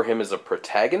root for him as a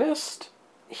protagonist.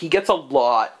 He gets a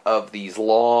lot of these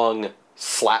long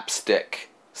slapstick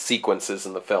sequences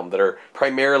in the film that are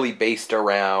primarily based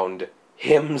around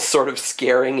him sort of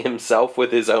scaring himself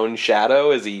with his own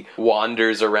shadow as he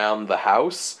wanders around the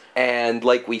house. And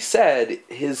like we said,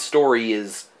 his story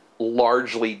is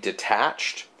largely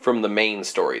detached from the main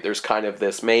story. There's kind of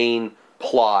this main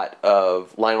plot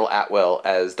of Lionel Atwill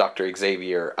as Dr.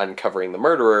 Xavier uncovering the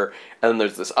murderer, and then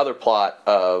there's this other plot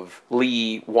of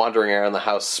Lee wandering around the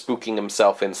house spooking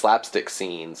himself in slapstick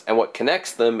scenes, and what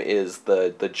connects them is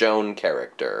the Joan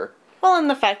character. Well, and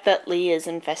the fact that Lee is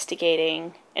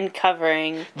investigating and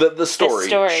covering the story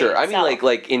sure. Itself. I mean,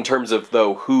 like in terms of,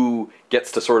 though, who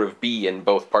gets to sort of be in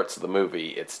both parts of the movie,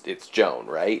 it's Joan,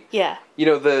 right? Yeah. You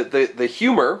know, the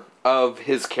humor of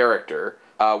his character,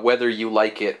 whether you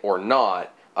like it or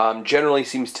not, generally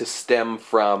seems to stem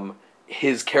from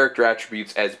his character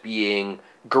attributes as being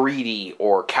greedy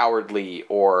or cowardly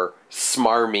or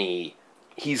smarmy.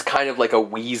 He's kind of like a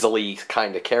weaselly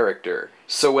kind of character.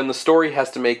 So when the story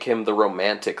has to make him the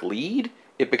romantic lead,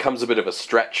 it becomes a bit of a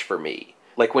stretch for me.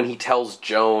 Like when he tells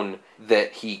Joan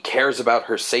that he cares about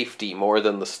her safety more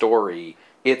than the story,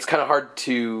 it's kind of hard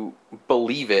to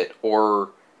believe it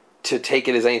or to take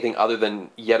it as anything other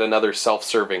than yet another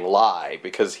self-serving lie,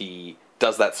 because he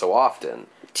does that so often.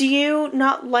 Do you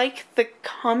not like the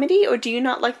comedy, or do you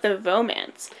not like the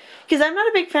romance? Because I'm not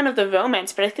a big fan of the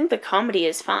romance, but I think the comedy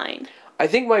is fine. I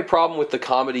think my problem with the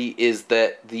comedy is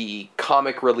that the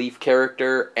comic relief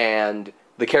character and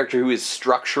the character who is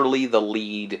structurally the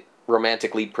lead,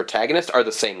 romantic lead protagonist are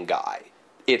the same guy.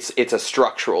 It's a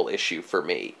structural issue for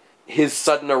me. His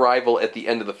sudden arrival at the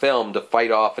end of the film to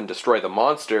fight off and destroy the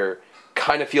monster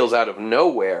kind of feels out of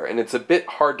nowhere, and it's a bit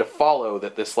hard to follow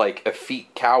that this, like,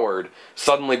 effete coward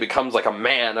suddenly becomes, like, a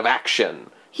man of action.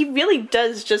 He really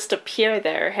does just appear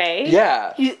there, hey?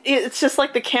 Yeah. It's just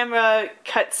like the camera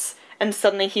cuts and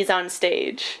suddenly he's on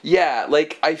stage. Yeah,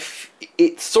 like,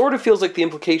 it sort of feels like the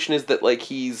implication is that, like,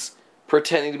 he's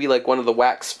pretending to be, like, one of the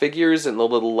wax figures in the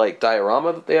little, like,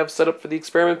 diorama that they have set up for the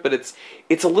experiment, but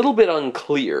it's a little bit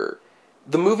unclear.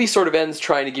 The movie sort of ends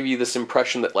trying to give you this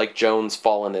impression that, like, Joan's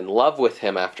fallen in love with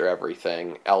him after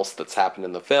everything else that's happened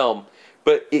in the film,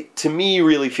 but it, to me,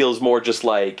 really feels more just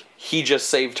like he just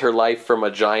saved her life from a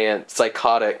giant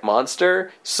psychotic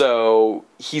monster, so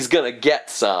he's gonna get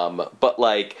some, but,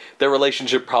 like, their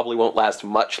relationship probably won't last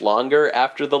much longer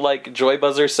after the, like, joy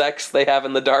buzzer sex they have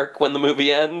in the dark when the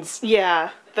movie ends.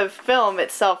 Yeah, the film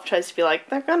itself tries to be like,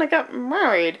 they're gonna get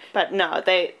married, but no,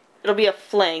 it'll be a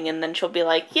fling, and then she'll be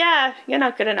like, yeah, you're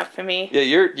not good enough for me. Yeah,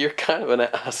 you're kind of a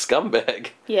scumbag.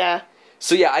 Yeah.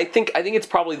 So yeah, I think it's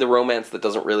probably the romance that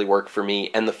doesn't really work for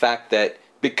me, and the fact that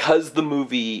because the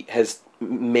movie has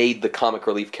made the comic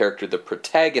relief character the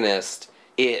protagonist,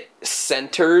 it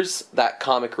centers that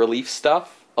comic relief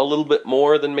stuff a little bit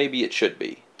more than maybe it should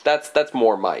be. That's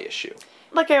more my issue.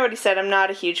 Like I already said, I'm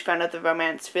not a huge fan of the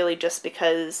romance, really just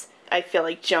because I feel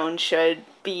like Joan should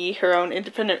be her own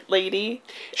independent lady.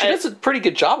 She does a pretty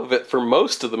good job of it for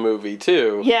most of the movie,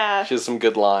 too. Yeah. She has some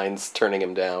good lines turning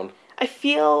him down. I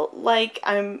feel like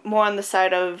I'm more on the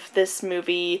side of this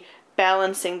movie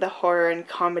balancing the horror and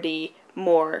comedy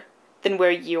more than where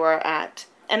you are at.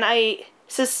 And I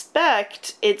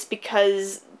suspect it's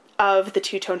because of the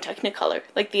two-tone Technicolor.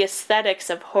 Like, the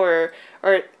aesthetics of horror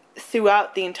are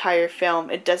throughout the entire film.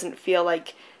 It doesn't feel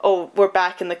like, oh, we're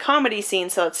back in the comedy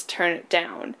scene, so let's turn it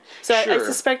down. So Sure. I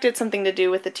suspect it's something to do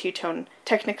with the two-tone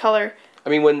Technicolor. I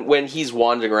mean, when he's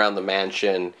wandering around the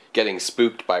mansion, getting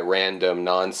spooked by random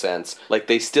nonsense, like,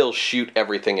 they still shoot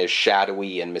everything as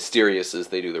shadowy and mysterious as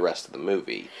they do the rest of the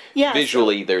movie. Yeah,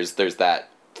 Visually, there's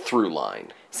that through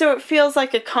line. So it feels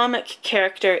like a comic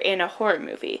character in a horror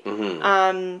movie.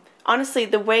 Mm-hmm. Honestly,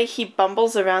 the way he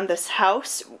bumbles around this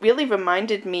house really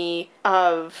reminded me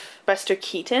of Buster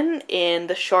Keaton in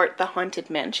the short The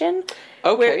Haunted Mansion.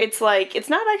 Okay. Where it's like, it's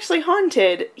not actually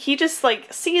haunted. He just,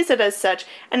 like, sees it as such,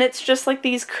 and it's just like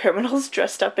these criminals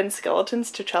dressed up in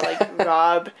skeletons to try, like,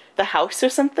 rob the house or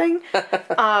something.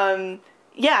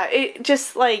 Yeah, it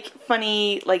just, like,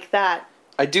 funny like that.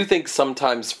 I do think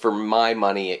sometimes, for my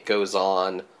money, it goes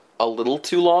on a little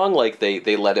too long. Like,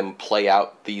 they let him play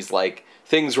out these, like,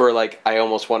 things where, like, I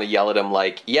almost want to yell at him,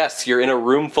 like, yes, you're in a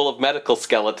room full of medical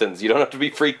skeletons. You don't have to be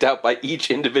freaked out by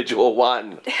each individual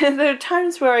one. There are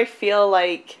times where I feel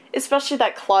like, especially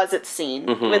that closet scene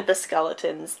with the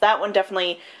skeletons, that one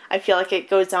definitely, I feel like it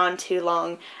goes on too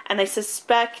long. And I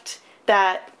suspect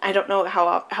that, I don't know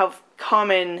how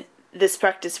common this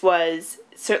practice was,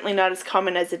 certainly not as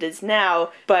common as it is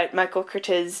now, but Michael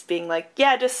Curtiz being like,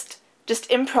 yeah, just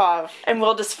improv, and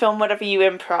we'll just film whatever you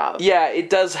improv. Yeah, it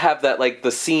does have that, like,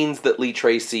 the scenes that Lee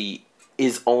Tracy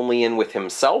is only in with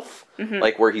himself,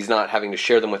 like, where he's not having to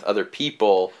share them with other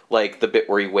people, like the bit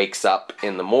where he wakes up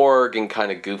in the morgue and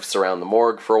kind of goofs around the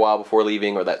morgue for a while before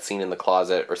leaving, or that scene in the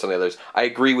closet, or some of the others. I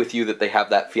agree with you that they have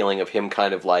that feeling of him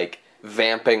kind of, like,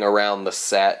 vamping around the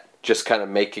set, just kind of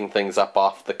making things up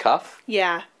off the cuff.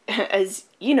 Yeah. As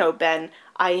you know, Ben,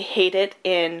 I hate it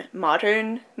in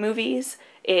modern movies.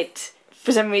 It,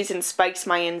 for some reason, spikes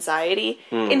my anxiety.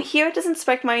 In here, it doesn't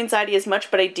spike my anxiety as much,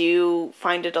 but I do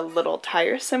find it a little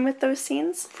tiresome with those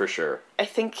scenes. For sure. I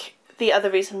think the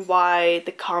other reason why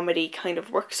the comedy kind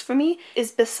of works for me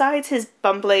is besides his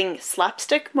bumbling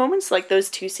slapstick moments, like those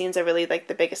two scenes are really like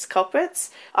the biggest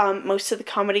culprits, most of the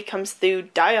comedy comes through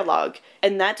dialogue,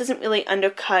 and that doesn't really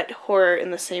undercut horror in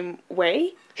the same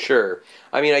way. Sure.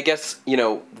 I mean, I guess, you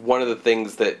know, one of the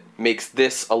things that makes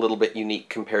this a little bit unique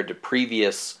compared to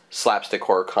previous slapstick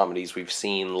horror comedies we've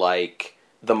seen, like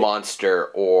The Monster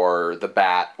or The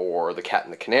Bat or The Cat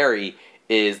and the Canary,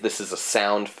 is this is a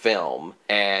sound film,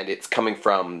 and it's coming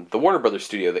from the Warner Brothers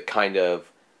studio that kind of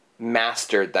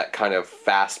mastered that kind of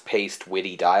fast-paced,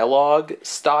 witty dialogue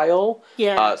style.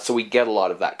 Yeah. So we get a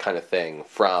lot of that kind of thing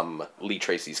from Lee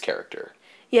Tracy's character.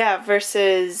 Yeah,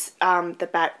 versus The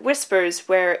Bat Whispers,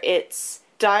 where it's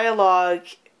dialogue,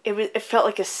 it felt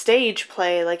like a stage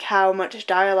play, like how much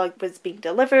dialogue was being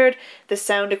delivered, the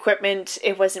sound equipment,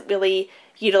 it wasn't really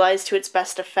utilized to its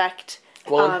best effect.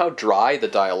 Well, and how dry the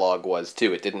dialogue was,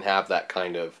 too. It didn't have that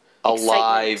kind of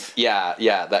alive, excitement.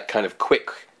 yeah, that kind of quick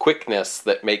quickness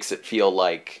that makes it feel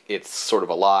like it's sort of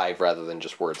alive rather than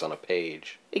just words on a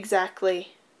page.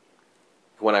 Exactly.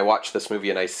 When I watch this movie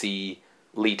and I see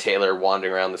Lee Taylor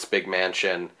wandering around this big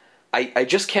mansion, I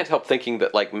just can't help thinking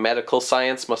that, like, medical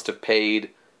science must have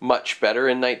paid much better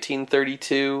in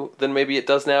 1932 than maybe it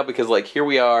does now, because, like, here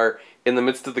we are in the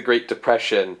midst of the Great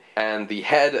Depression, and the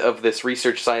head of this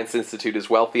research science institute is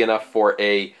wealthy enough for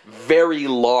a very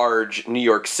large New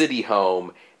York City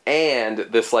home and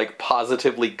this, like,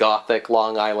 positively gothic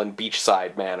Long Island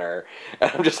beachside manor.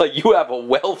 And I'm just like, you have a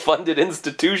well-funded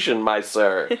institution, my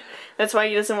sir. That's why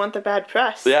he doesn't want the bad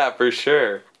press. Yeah, for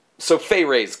sure. So Fay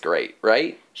Wray's great,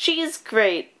 right? She is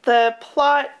great. The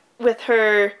plot with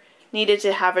her needed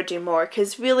to have her do more,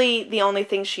 because really the only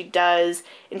thing she does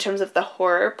in terms of the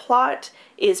horror plot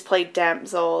is play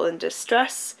damsel in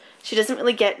distress. She doesn't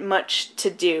really get much to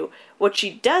do. What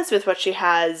she does with what she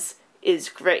has is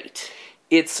great.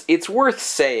 It's worth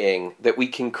saying that we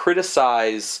can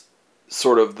criticize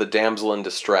sort of the damsel in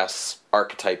distress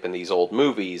archetype in these old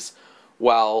movies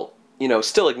while, you know,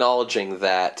 still acknowledging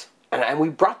that, and we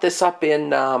brought this up in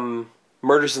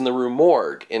Murders in the Rue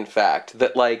Morgue, in fact,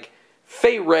 that, like,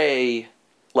 Fay Wray,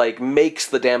 like, makes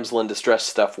the damsel in distress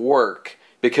stuff work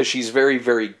because she's very,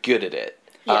 very good at it.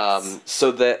 Yes.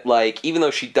 So that, like, even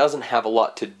though she doesn't have a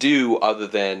lot to do other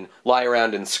than lie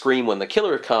around and scream when the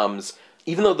killer comes,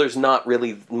 even though there's not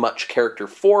really much character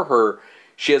for her,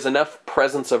 she has enough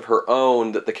presence of her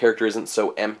own that the character isn't so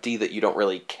empty that you don't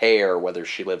really care whether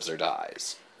she lives or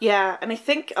dies. Yeah, and I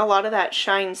think a lot of that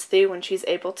shines through when she's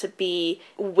able to be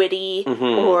witty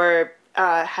or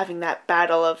having that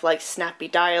battle of, like, snappy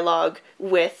dialogue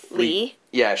with Lee.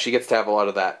 Yeah, she gets to have a lot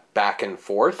of that back and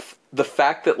forth. The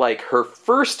fact that, like, her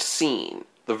first scene,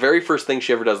 the very first thing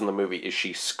she ever does in the movie is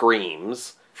she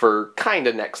screams for kind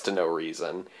of next to no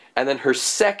reason. And then her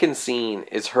second scene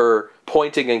is her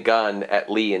pointing a gun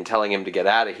at Lee and telling him to get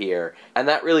out of here. And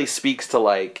that really speaks to,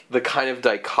 like, the kind of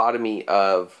dichotomy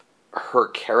of her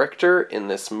character in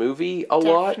this movie a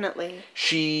lot. Definitely.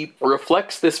 She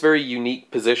reflects this very unique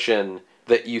position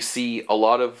that you see a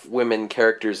lot of women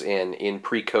characters in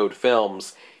pre-code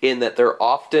films, in that they're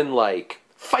often, like,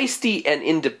 feisty and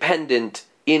independent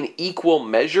in equal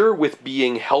measure with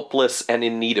being helpless and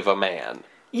in need of a man.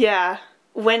 Yeah.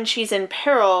 When she's in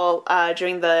peril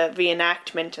during the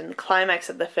reenactment and the climax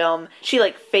of the film, she,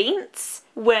 like, faints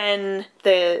when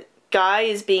the guy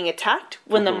is being attacked,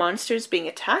 when the monster's being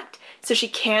attacked, so she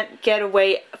can't get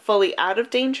away fully out of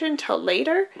danger until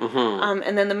later.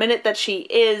 And then the minute that she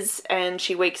is, and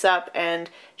she wakes up and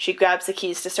she grabs the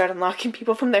keys to start unlocking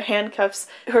people from their handcuffs,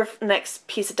 her next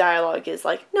piece of dialogue is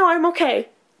like, no, I'm okay.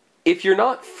 If you're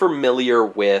not familiar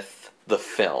with the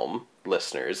film,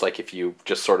 listeners, like if you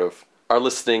just sort of are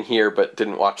listening here but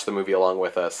didn't watch the movie along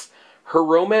with us, her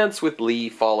romance with Lee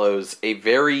follows a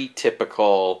very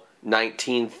typical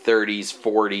 1930s,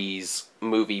 40s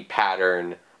movie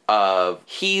pattern of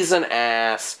he's an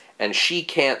ass and she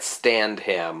can't stand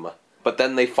him, but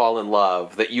then they fall in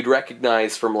love, that you'd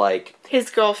recognize from, like,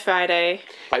 His Girl Friday.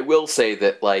 I will say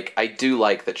that, like, I do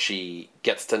like that she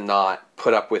gets to not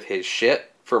put up with his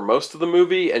shit for most of the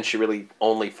movie, and she really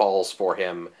only falls for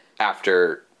him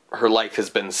after her life has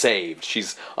been saved.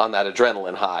 She's on that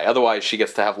adrenaline high. Otherwise, she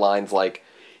gets to have lines like,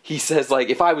 he says, like,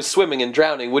 if I was swimming and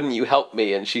drowning, wouldn't you help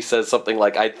me? And she says something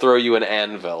like, I'd throw you an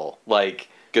anvil. Like,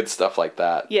 good stuff like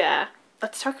that. Yeah.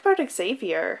 Let's talk about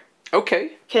Xavier.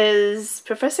 Okay. Because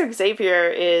Professor Xavier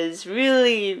is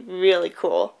really, really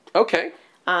cool. Okay.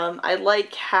 I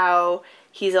like how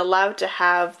he's allowed to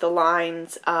have the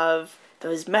lines of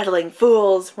those meddling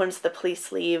fools once the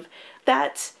police leave.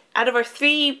 That, out of our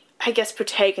three, I guess,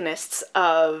 protagonists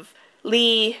of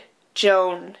Lee,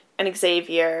 Joan, and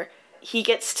Xavier, he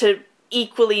gets to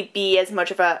equally be as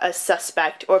much of a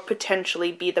suspect or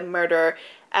potentially be the murderer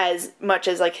as much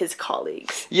as, like, his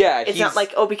colleagues. Yeah, it's not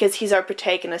like, oh, because he's our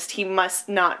protagonist, he must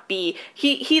not be.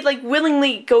 He like,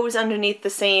 willingly goes underneath the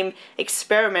same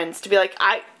experiments to be like,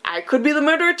 I could be the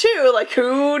murderer too. Like,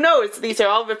 who knows? These are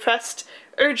all repressed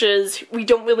urges. We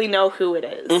don't really know who it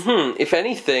is. If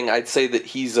anything, I'd say that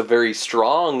he's a very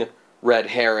strong red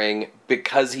herring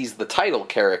because he's the title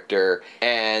character,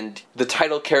 and the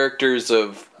title characters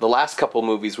of the last couple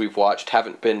movies we've watched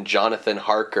haven't been Jonathan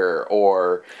Harker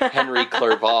or Henry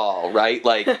Clerval, right?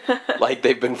 Like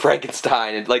they've been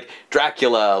Frankenstein and, like,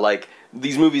 Dracula. Like,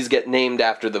 these movies get named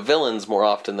after the villains more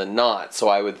often than not, so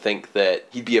I would think that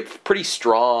he'd be a pretty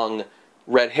strong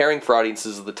red herring for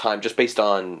audiences of the time just based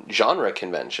on genre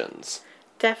conventions.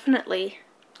 Definitely.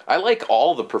 I like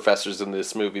all the professors in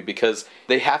this movie because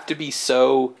they have to be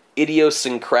so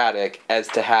idiosyncratic as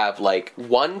to have, like,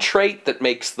 one trait that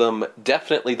makes them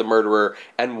definitely the murderer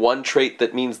and one trait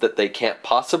that means that they can't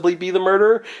possibly be the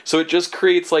murderer. So it just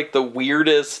creates, like, the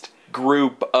weirdest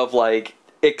group of, like,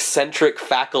 eccentric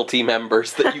faculty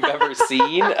members that you've ever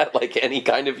seen at, like, any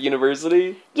kind of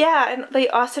university. Yeah, and they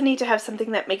also need to have something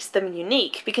that makes them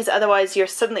unique, because otherwise you're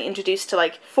suddenly introduced to,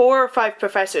 like, 4 or 5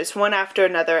 professors, one after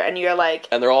another, and you're like...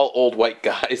 And they're all old white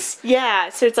guys. Yeah,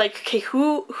 so it's like, okay,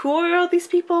 who are all these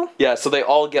people? Yeah, so they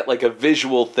all get, like, a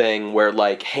visual thing where,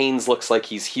 like, Haynes looks like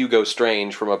he's Hugo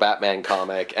Strange from a Batman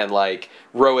comic, and, like,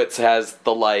 Rowitz has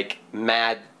the, like,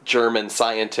 mad German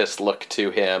scientist look to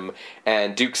him,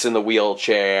 and Duke's in the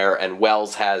wheelchair, and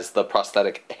Wells has the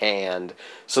prosthetic hand.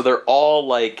 So they're all,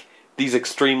 like, these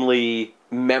extremely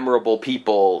memorable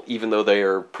people, even though they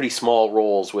are pretty small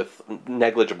roles with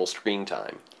negligible screen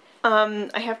time.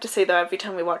 I have to say, though, every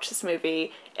time we watch this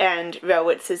movie and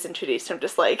Rowitz is introduced, I'm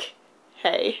just like,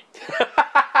 hey.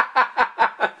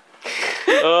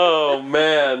 Oh,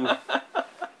 man.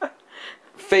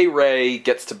 Fay Wray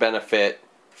gets to benefit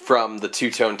from the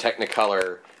two-tone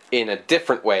Technicolor in a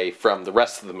different way from the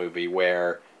rest of the movie,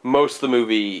 where most of the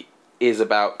movie is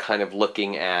about kind of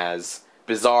looking as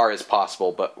bizarre as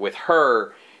possible, but with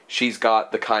her, she's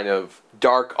got the kind of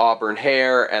dark auburn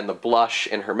hair and the blush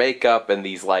in her makeup and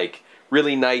these, like,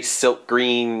 really nice silk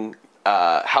green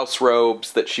house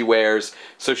robes that she wears,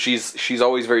 so she's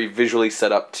always very visually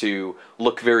set up to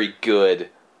look very good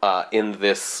in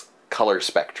this color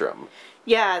spectrum.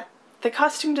 Yeah, the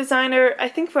costume designer, I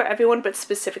think for everyone, but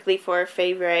specifically for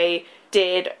Fay Wray,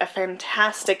 did a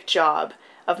fantastic job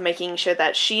of making sure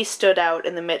that she stood out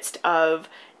in the midst of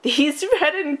these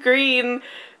red and green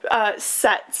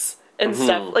sets and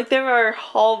stuff. Like, there are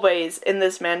hallways in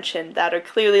this mansion that are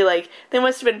clearly, like, they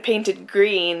must have been painted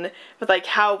green with, like,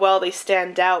 how well they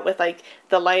stand out with, like,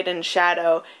 the light and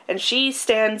shadow. And she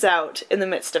stands out in the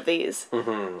midst of these.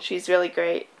 She's really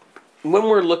great. When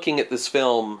we're looking at this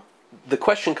film, the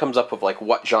question comes up of, like,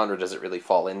 what genre does it really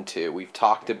fall into? We've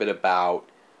talked a bit about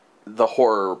the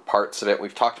horror parts of it.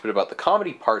 We've talked a bit about the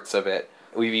comedy parts of it.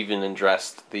 We've even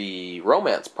addressed the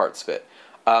romance parts of it.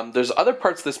 There's other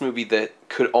parts of this movie that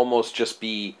could almost just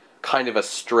be kind of a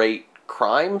straight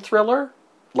crime thriller.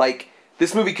 Like,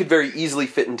 this movie could very easily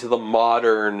fit into the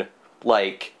modern,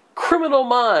 like, Criminal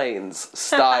Minds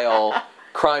style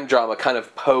crime drama, kind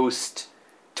of post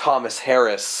Thomas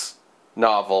Harris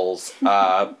novels.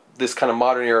 This kind of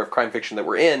modern era of crime fiction that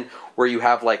we're in, where you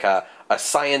have, like, a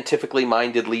scientifically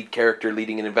minded lead character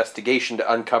leading an investigation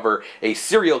to uncover a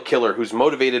serial killer who's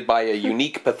motivated by a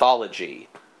unique pathology.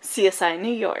 CSI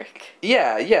New York.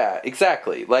 Yeah,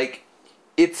 exactly. Like,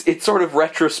 it's sort of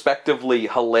retrospectively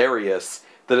hilarious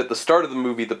that at the start of the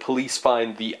movie, the police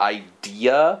find the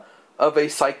idea of a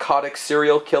psychotic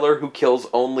serial killer who kills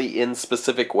only in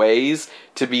specific ways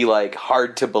to be, like,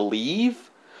 hard to believe.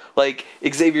 Like,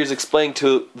 Xavier's explaining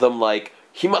to them, like,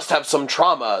 he must have some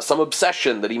trauma, some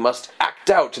obsession that he must act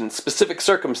out in specific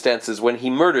circumstances when he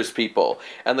murders people.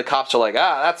 And the cops are like,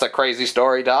 that's a crazy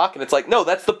story, Doc. And it's like, no,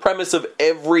 that's the premise of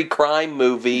every crime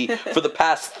movie for the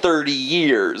past 30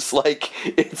 years. Like,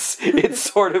 it's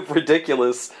sort of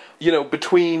ridiculous. You know,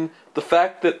 between the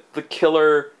fact that the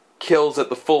killer kills at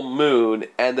the full moon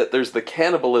and that there's the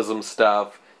cannibalism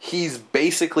stuff, he's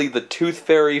basically the Tooth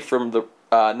Fairy from the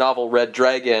novel Red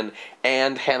Dragon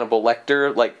and Hannibal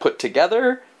Lecter, like, put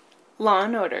together. Law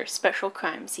and Order, Special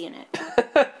Crimes Unit.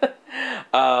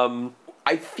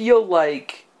 I feel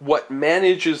like what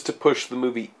manages to push the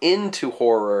movie into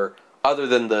horror, other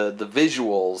than the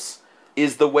visuals,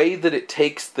 is the way that it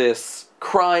takes this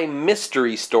crime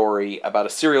mystery story about a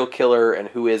serial killer and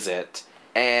who is it,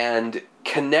 and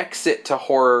connects it to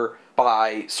horror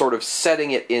by sort of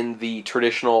setting it in the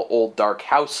traditional old dark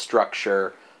house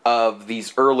structure of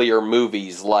these earlier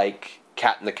movies like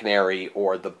Cat and the Canary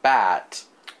or The Bat,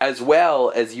 as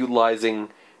well as utilizing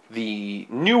the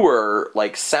newer,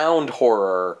 like, sound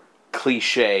horror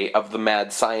cliche of the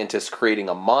mad scientist creating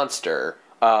a monster.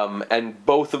 And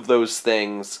both of those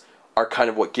things are kind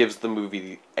of what gives the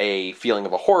movie a feeling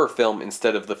of a horror film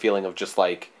instead of the feeling of just,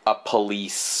 like, a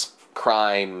police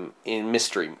crime in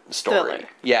mystery story. Thriller.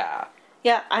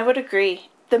 Yeah, I would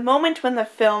agree. The moment when the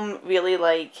film really,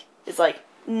 like, is like,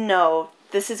 no,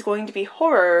 this is going to be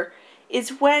horror,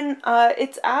 is when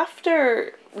it's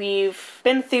after we've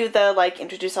been through the, like,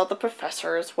 introduce all the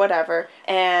professors, whatever,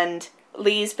 and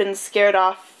Lee's been scared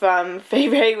off from Fay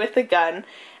Wray with a gun,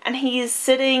 and he's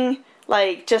sitting,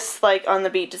 like, just, like, on the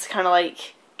beat, just kind of,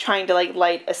 like, trying to, like,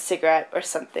 light a cigarette or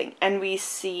something, and we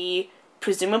see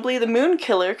presumably the Moon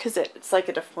Killer, because it's like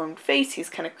a deformed face, he's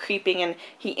kind of creeping, and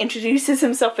he introduces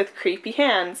himself with creepy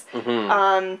hands.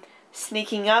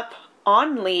 sneaking up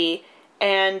on Lee,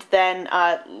 and then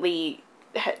Lee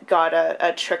got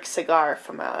a trick cigar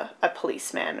from a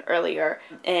policeman earlier,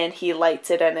 and he lights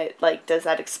it, and it like does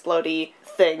that explodey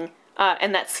thing,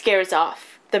 and that scares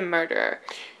off the murderer.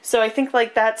 So I think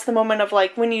like that's the moment of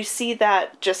like when you see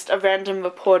that just a random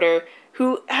reporter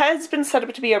who has been set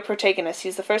up to be our protagonist,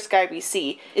 he's the first guy we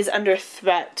see, is under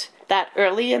threat that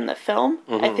early in the film.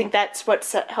 I think that's what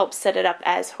helps set it up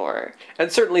as horror.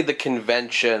 And certainly the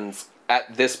conventions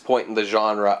at this point in the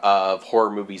genre of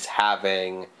horror movies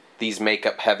having these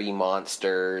makeup-heavy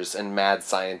monsters and mad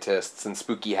scientists and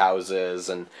spooky houses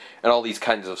and all these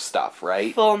kinds of stuff,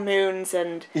 right? Full moons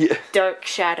and dark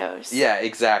shadows. Yeah,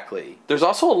 exactly. There's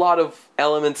also a lot of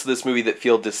elements of this movie that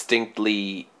feel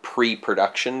distinctly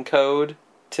pre-production code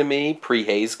to me,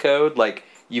 pre-Hays Code. Like,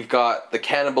 you've got the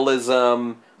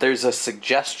cannibalism, there's a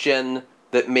suggestion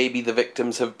that maybe the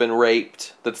victims have been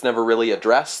raped that's never really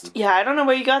addressed. Yeah, I don't know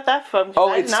where you got that from, because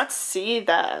I did not see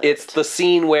that. It's the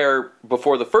scene where,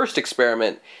 before the first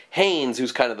experiment, Haynes,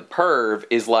 who's kind of the perv,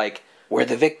 is like, were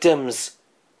the victims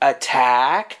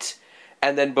attacked?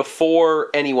 And then before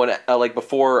anyone,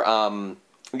 before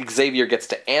Xavier gets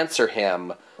to answer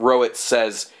him, Rowitz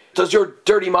says, does your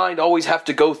dirty mind always have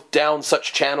to go down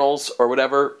such channels, or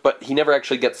whatever? But he never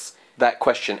actually gets that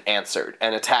question answered,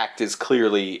 and attacked is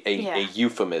clearly a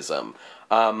euphemism.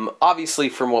 Obviously,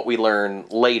 from what we learn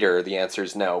later, the answer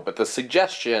is no, but the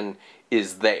suggestion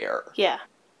is there. Yeah.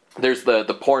 There's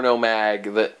the porno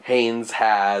mag that Haynes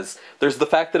has. There's the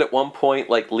fact that at one point,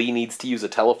 like, Lee needs to use a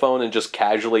telephone and just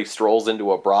casually strolls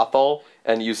into a brothel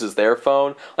and uses their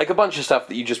phone. Like, a bunch of stuff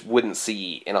that you just wouldn't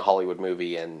see in a Hollywood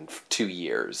movie in 2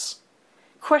 years.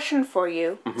 Question for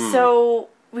you. So,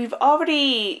 we've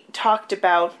already talked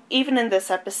about, even in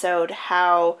this episode,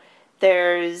 how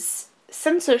there's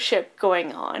censorship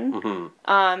going on.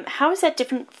 How is that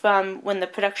different from when the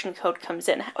production code comes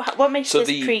in? What makes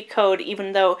this pre-code,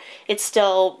 even though it's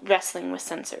still wrestling with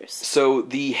censors? So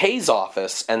the Hays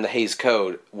Office and the Hays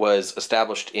Code was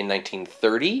established in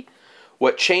 1930.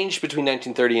 What changed between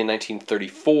 1930 and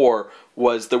 1934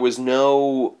 was there was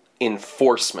no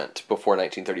enforcement before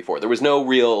 1934. There was no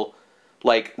real...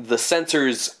 Like, the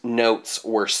censors' notes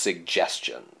were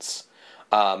suggestions.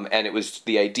 And it was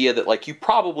the idea that, like, you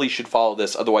probably should follow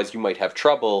this, otherwise you might have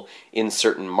trouble in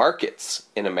certain markets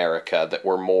in America that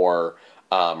were more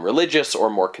religious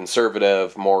or more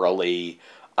conservative morally.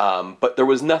 But there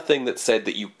was nothing that said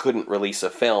that you couldn't release a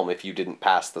film if you didn't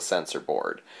pass the censor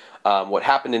board. What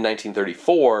happened in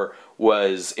 1934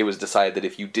 was it was decided that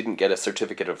if you didn't get a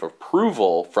certificate of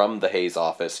approval from the Hays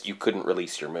Office, you couldn't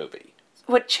release your movie.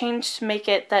 What changed to make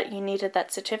it that you needed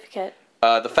that certificate?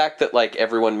 The fact that, like,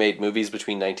 everyone made movies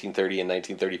between 1930 and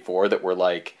 1934 that were,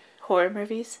 like... Horror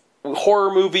movies?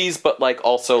 Horror movies, but, like,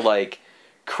 also, like,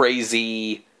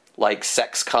 crazy, like,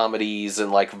 sex comedies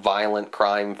and, like, violent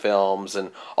crime films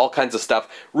and all kinds of stuff.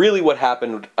 Really what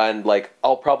happened, and, like,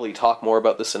 I'll probably talk more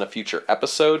about this in a future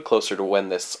episode, closer to when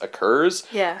this occurs.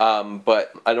 Yeah.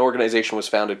 But an organization was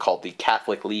founded called the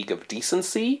Catholic League of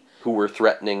Decency, who were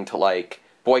threatening to, like...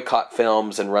 boycott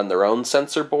films and run their own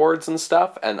censor boards and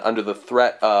stuff, and under the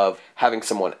threat of having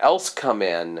someone else come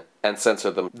in and censor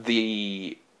them,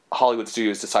 the Hollywood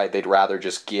studios decided they'd rather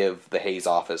just give the Hays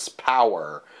Office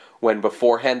power, when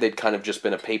beforehand they'd kind of just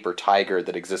been a paper tiger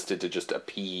that existed to just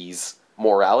appease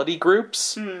morality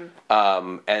groups. And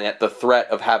at the threat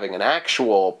of having an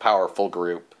actual powerful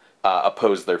group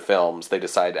oppose their films, they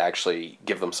decided to actually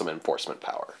give them some enforcement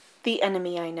power. The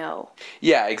enemy I know.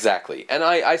 Yeah, exactly. And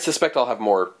I suspect I'll have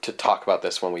more to talk about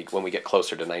this when we get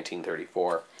closer to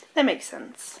 1934. That makes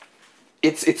sense.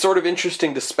 It's sort of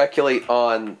interesting to speculate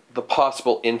on the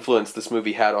possible influence this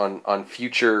movie had on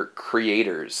future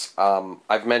creators.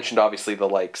 I've mentioned, obviously, the,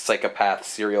 like, psychopath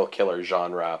serial killer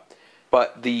genre.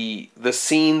 But the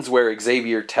scenes where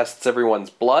Xavier tests everyone's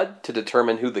blood to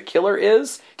determine who the killer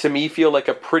is, to me feel like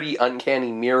a pretty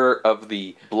uncanny mirror of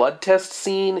the blood test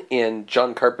scene in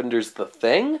John Carpenter's The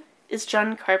Thing. Is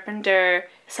John Carpenter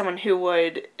someone who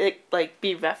would, like,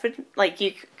 be like,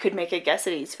 you could make a guess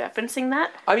that he's referencing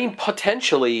that? I mean,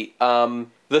 potentially.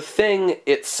 The Thing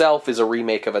itself is a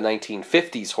remake of a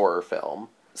 1950s horror film.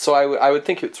 So I would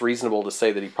think it's reasonable to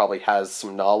say that he probably has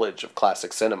some knowledge of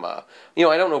classic cinema. You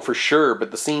know, I don't know for sure,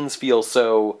 but the scenes feel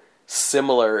so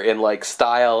similar in, like,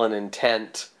 style and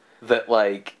intent that,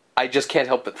 like, I just can't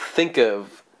help but think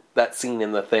of that scene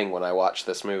in The Thing when I watch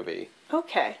this movie.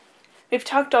 Okay. We've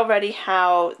talked already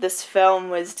how this film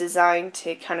was designed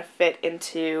to kind of fit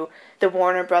into the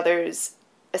Warner Brothers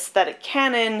aesthetic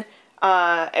canon,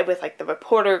 with, like, the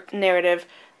reporter narrative.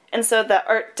 And so the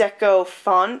Art Deco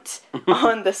font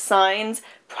on the signs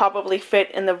probably fit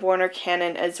in the Warner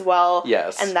canon as well.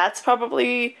 Yes. And that's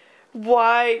probably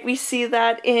why we see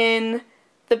that in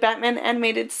the Batman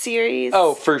animated series.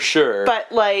 Oh, for sure.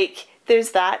 But, like,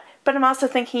 there's that. But I'm also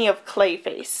thinking of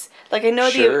Clayface. Like, I know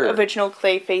Sure. the original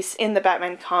Clayface in the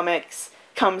Batman comics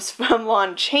comes from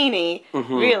Lon Chaney,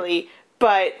 really.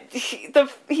 But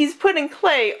he's putting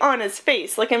clay on his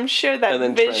face. Like, I'm sure that and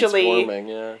then visually... transforming,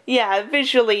 yeah. Yeah,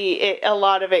 visually, a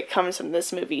lot of it comes from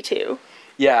this movie, too.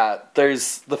 Yeah,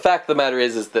 the fact of the matter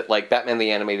is that, like, Batman the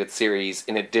Animated Series,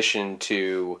 in addition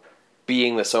to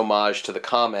being this homage to the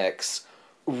comics,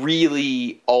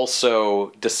 really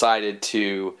also decided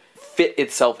to fit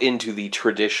itself into the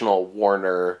traditional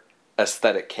Warner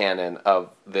aesthetic canon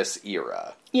of this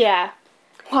era. Yeah.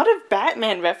 A lot of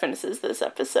Batman references this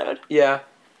episode. Yeah.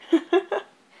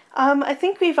 I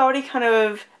think we've already kind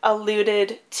of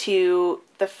alluded to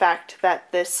the fact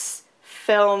that this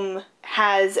film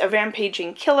has a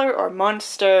rampaging killer or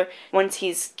monster. Once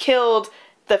he's killed,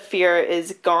 the fear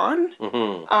is gone.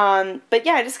 But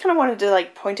yeah, I just kind of wanted to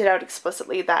like point it out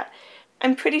explicitly that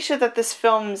I'm pretty sure that this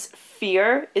film's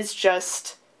fear is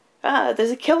just,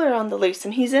 there's a killer on the loose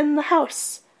and he's in the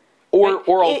house. Or Like,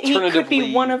 alternatively... He could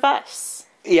be one of us.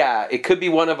 Yeah, it could be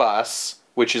one of us,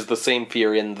 which is the same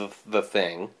fear in the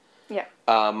Thing. Yeah.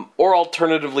 Or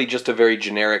alternatively, just a very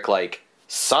generic, like,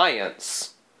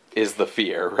 science is the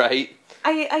fear, right?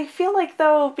 I feel like,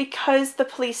 though, because the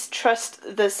police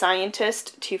trust the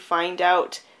scientist to find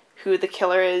out who the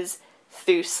killer is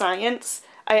through science,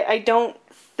 I don't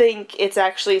think it's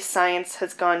actually science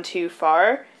has gone too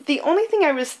far. The only thing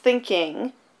I was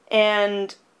thinking,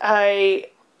 and I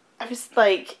was,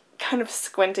 like, kind of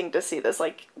squinting to see this,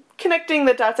 like, connecting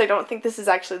the dots, I don't think this is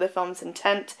actually the film's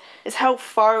intent, is how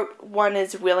far one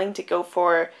is willing to go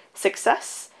for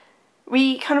success.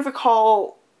 We kind of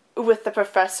recall with the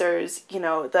professors, you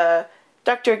know, the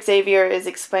Dr. Xavier is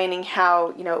explaining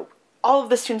how, you know, all of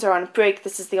the students are on break.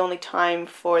 This is the only time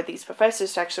for these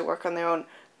professors to actually work on their own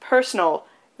personal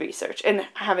research. And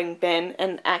having been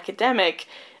an academic,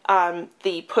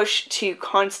 the push to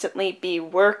constantly be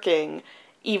working,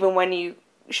 even when you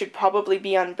should probably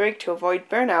be on break to avoid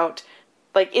burnout,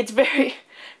 like, it's very...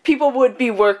 People would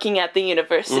be working at the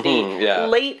university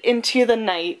late into the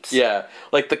night. Yeah,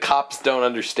 like, the cops don't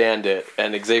understand it,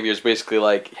 and Xavier's basically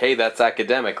like, hey, that's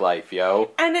academic life,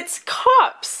 yo. And it's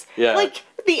cops! Yeah. Like,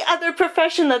 the other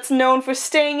profession that's known for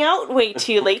staying out way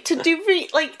too late to do,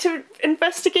 to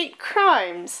investigate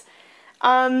crimes.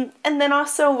 And then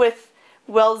also with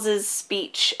Wells's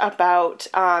speech about,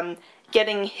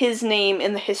 getting his name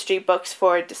in the history books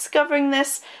for discovering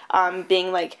this,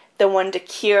 being, like, the one to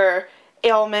cure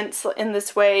ailments in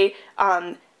this way,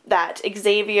 that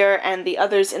Xavier and the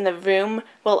others in the room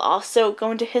will also go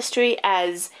into history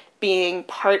as being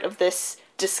part of this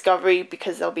discovery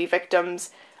because they'll be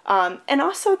victims. And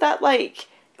also that, like,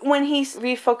 when he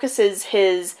refocuses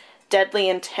his deadly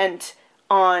intent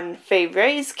on Fay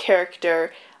Wray's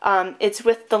character, it's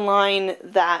with the line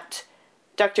that,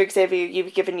 Dr. Xavier,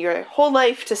 you've given your whole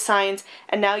life to science,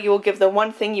 and now you will give the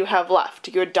one thing you have left,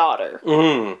 your daughter.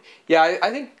 Yeah, I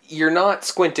think you're not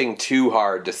squinting too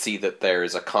hard to see that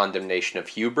there's a condemnation of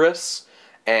hubris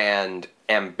and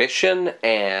ambition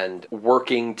and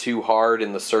working too hard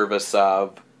in the service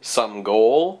of some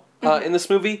goal in this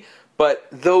movie. But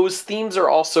those themes are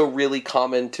also really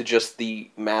common to just the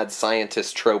mad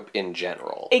scientist trope in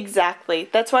general. Exactly.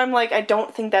 That's why I'm like, I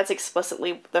don't think that's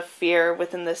explicitly the fear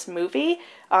within this movie.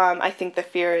 I think the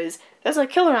fear is, there's a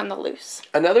killer on the loose.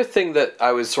 Another thing that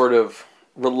I was sort of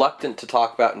reluctant to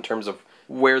talk about in terms of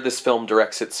where this film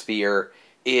directs its fear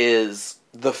is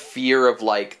the fear of,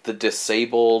 like, the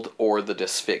disabled or the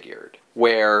disfigured.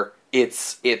 Where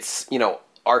it's you know,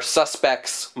 our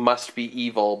suspects must be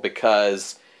evil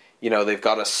because... you know, they've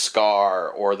got a scar,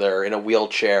 or they're in a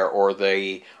wheelchair, or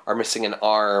they are missing an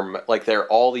arm. Like, they're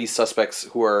all these suspects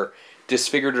who are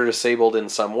disfigured or disabled in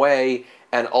some way,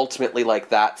 and ultimately, like,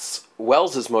 that's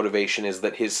Wells's motivation, is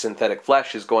that his synthetic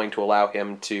flesh is going to allow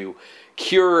him to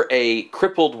cure a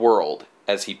crippled world,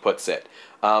 as he puts it,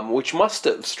 which must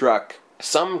have struck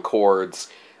some chords,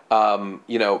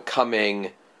 you know,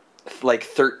 coming, like,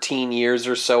 13 years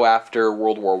or so after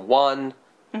World War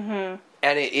I.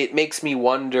 And it makes me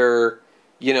wonder,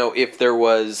 you know, if there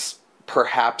was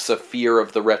perhaps a fear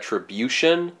of the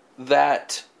retribution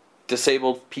that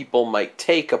disabled people might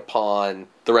take upon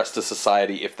the rest of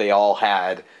society if they all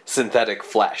had synthetic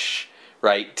flesh,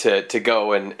 right? To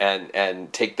go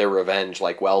and take their revenge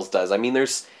like Wells does. I mean,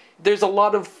 there's a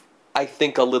lot of, I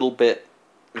think, a little bit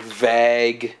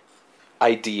vague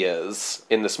ideas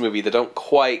in this movie that don't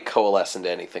quite coalesce into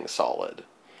anything solid.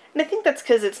 And I think that's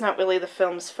because it's not really the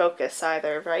film's focus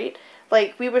either, right?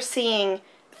 Like, we were seeing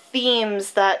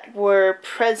themes that were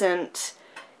present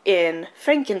in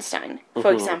Frankenstein,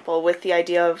 for example, with the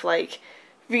idea of, like,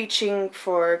 reaching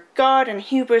for God and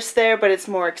hubris there, but it's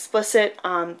more explicit.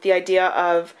 The idea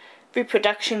of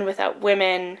reproduction without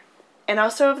women, and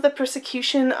also of the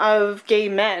persecution of gay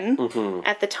men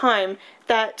at the time,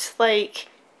 that, like,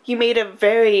 you made a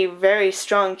very, very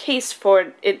strong case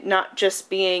for it not just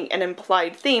being an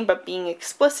implied theme, but being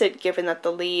explicit, given that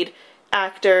the lead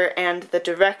actor and the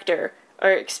director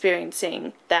are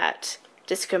experiencing that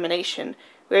discrimination.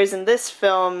 Whereas in this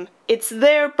film, it's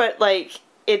there, but, like,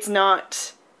 it's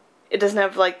not... It doesn't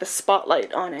have, like, the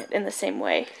spotlight on it in the same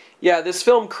way. Yeah, this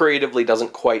film creatively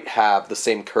doesn't quite have the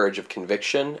same courage of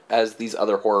conviction as these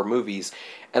other horror movies.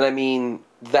 And I mean,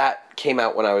 that came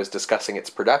out when I was discussing its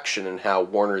production and how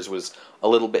Warner's was a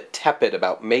little bit tepid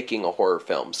about making a horror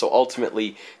film. So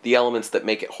ultimately, the elements that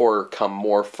make it horror come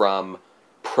more from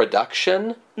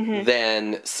production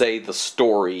than, say, the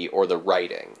story or the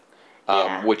writing,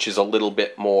 which is a little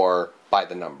bit more by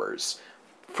the numbers.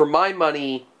 For my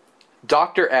money,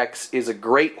 Dr. X is a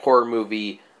great horror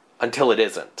movie until it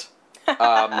isn't.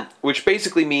 Which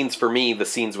basically means, for me, the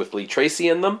scenes with Lee Tracy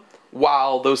in them,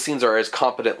 while those scenes are as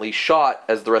competently shot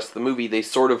as the rest of the movie, they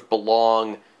sort of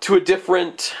belong to a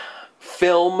different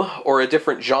film or a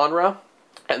different genre.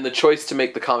 And the choice to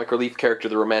make the comic relief character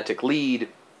the romantic lead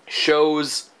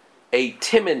shows a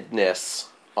timidness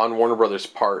on Warner Brothers'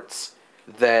 parts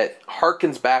that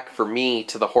harkens back, for me,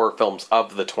 to the horror films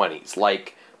of the 20s,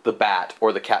 like The Bat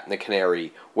or The Cat and the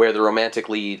Canary, where the romantic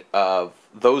lead of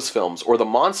those films, or The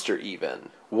Monster even,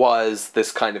 was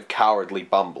this kind of cowardly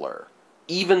bumbler.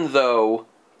 Even though,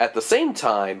 at the same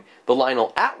time, the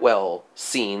Lionel Atwell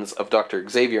scenes of Dr.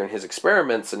 Xavier and his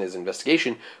experiments and his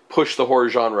investigation push the horror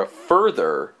genre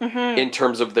further in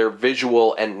terms of their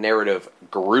visual and narrative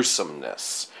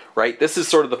gruesomeness, right? This is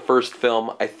sort of the first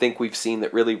film I think we've seen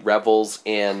that really revels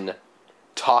in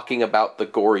talking about the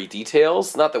gory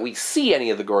details. Not that we see any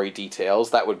of the gory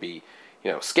details, that would be,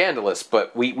 scandalous,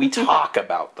 but we talk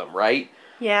about them, right?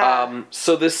 Yeah.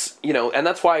 So this, and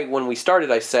that's why when we started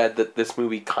I said that this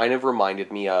movie kind of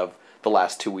reminded me of the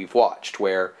last two we've watched,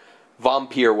 where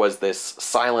Vampire was this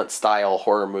silent-style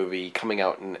horror movie coming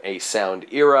out in a sound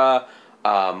era.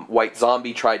 White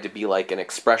Zombie tried to be like an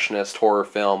expressionist horror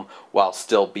film while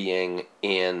still being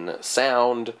in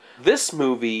sound. This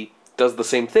movie does the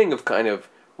same thing of kind of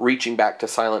reaching back to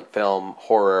silent film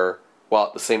horror while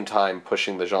at the same time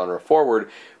pushing the genre forward.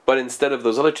 But instead of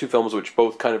those other two films, which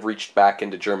both kind of reached back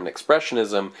into German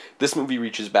Expressionism, this movie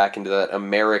reaches back into that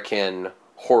American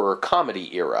horror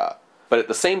comedy era. But at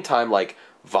the same time, like,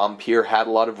 Vampire had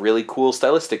a lot of really cool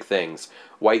stylistic things.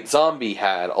 White Zombie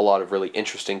had a lot of really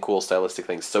interesting, cool stylistic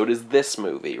things. So does this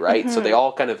movie, right? So they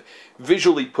all kind of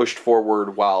visually pushed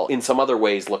forward while in some other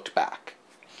ways looked back.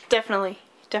 Definitely.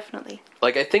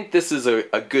 Like, I think this is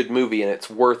a good movie and it's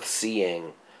worth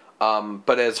seeing.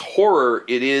 But as horror,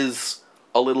 it is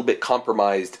a little bit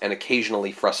compromised and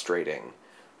occasionally frustrating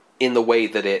in the way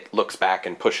that it looks back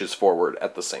and pushes forward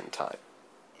at the same time.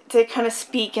 To kind of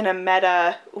speak in a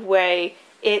meta way,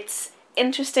 it's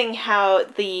interesting how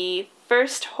the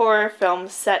first horror film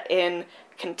set in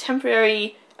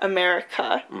contemporary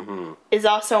America is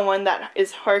also one that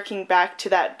is harking back to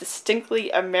that distinctly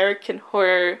American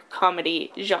horror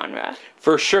comedy genre.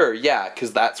 For sure, yeah,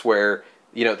 because that's where,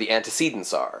 the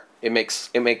antecedents are.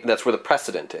 That's where the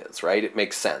precedent is, right? It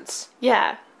makes sense.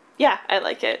 Yeah, I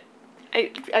like it.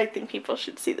 I think people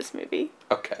should see this movie.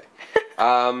 Okay.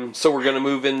 So we're going to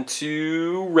move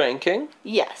into ranking?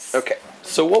 Yes. Okay.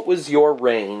 So what was your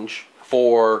range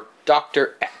for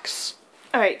Dr. X?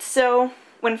 Alright, so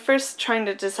when first trying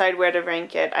to decide where to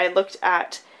rank it, I looked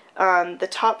at the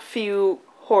top few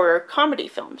horror comedy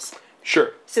films.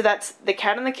 Sure. So that's The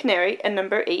Cat and the Canary at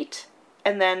number 8,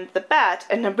 and then The Bat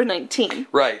at number 19.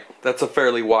 Right. That's a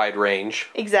fairly wide range.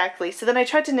 Exactly. So then I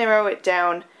tried to narrow it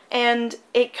down, and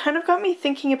it kind of got me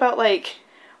thinking about, like,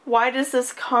 why does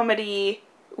this comedy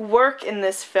work in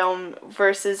this film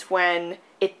versus when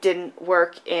it didn't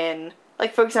work in,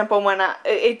 like, for example, when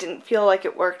it didn't feel like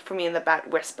it worked for me in The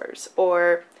Bat Whispers,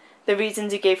 or the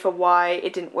reasons you gave for why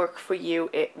it didn't work for you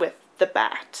with The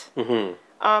Bat. And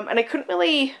I couldn't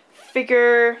really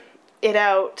figure it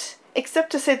out,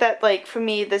 except to say that, like, for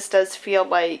me, this does feel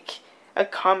like a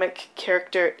comic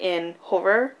character in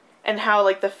horror, and how,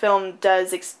 like, the film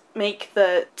does make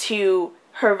the two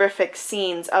horrific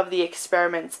scenes of the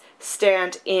experiments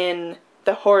stand in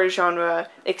the horror genre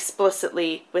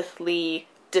explicitly, with Lee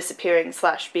disappearing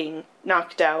 / being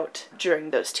knocked out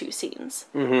during those two scenes.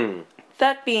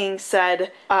 That being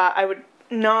said, I would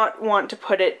not want to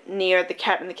put it near The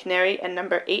Cat and the Canary and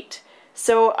number 8.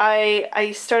 So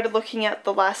I started looking at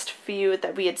the last few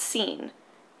that we had seen.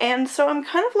 And so I'm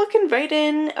kind of looking right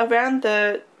in around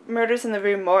the Murders in the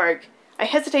Rue Morgue. I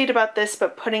hesitate about this,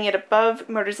 but putting it above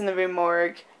Murders in the Rue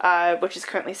Morgue, which is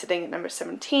currently sitting at number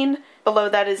 17. Below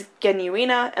that is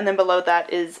Genuina, and then below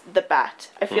that is The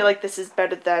Bat. I feel like this is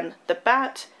better than The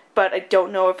Bat, but I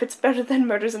don't know if it's better than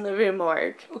Murders in the Rue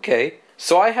Morgue. Okay.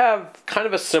 So I have kind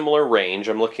of a similar range.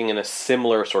 I'm looking in a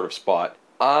similar sort of spot.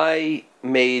 I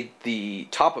made the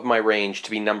top of my range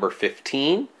to be number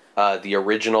 15, the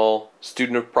original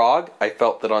Student of Prague. I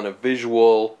felt that on a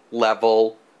visual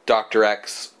level, Dr.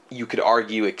 X, you could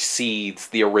argue, exceeds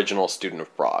the original Student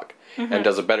of Prague and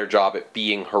does a better job at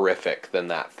being horrific than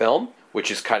that film, which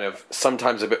is kind of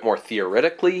sometimes a bit more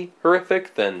theoretically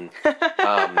horrific than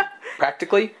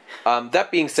practically. That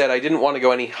being said, I didn't want to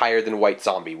go any higher than White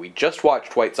Zombie. We just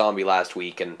watched White Zombie last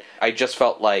week, and I just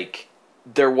felt like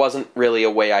there wasn't really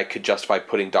a way I could justify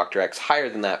putting Dr. X higher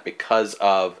than that because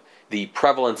of the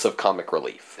prevalence of comic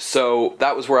relief. So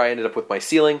that was where I ended up with my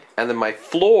ceiling. And then my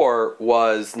floor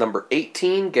was number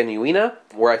 18, Genuina,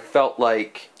 where I felt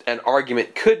like an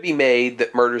argument could be made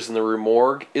that Murders in the Rue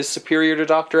Morgue is superior to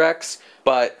Dr. X,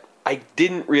 but I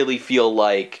didn't really feel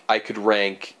like I could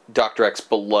rank Dr. X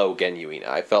below Genuina.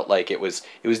 I felt like it was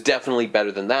definitely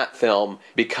better than that film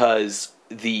because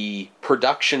the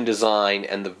production design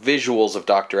and the visuals of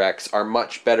Dr. X are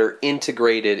much better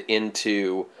integrated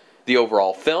into the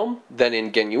overall film than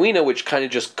in Genuina, which kind of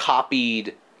just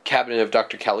copied Cabinet of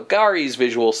Dr. Caligari's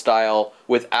visual style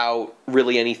without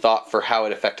really any thought for how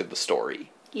it affected the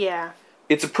story. Yeah.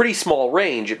 It's a pretty small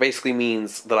range. It basically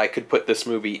means that I could put this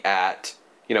movie at,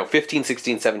 15,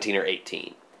 16, 17, or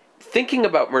 18. Thinking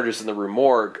about Murders in the Rue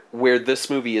Morgue, where this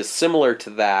movie is similar to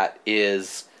that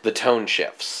is the tone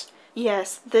shifts.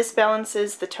 Yes, this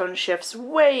balances the tone shifts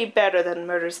way better than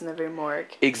Murders in the Rue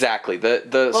Morgue. Exactly.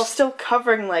 While still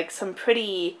covering, some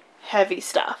pretty heavy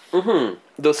stuff. Mm-hmm.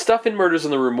 The stuff in Murders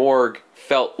in the Rue Morgue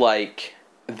felt like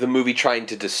the movie trying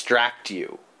to distract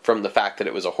you from the fact that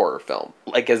it was a horror film.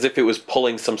 Like as if it was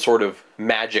pulling some sort of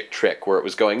magic trick where it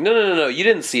was going, no, you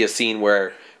didn't see a scene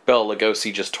where Bela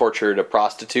Lugosi just tortured a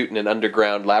prostitute in an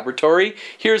underground laboratory.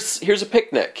 Here's a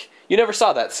picnic. You never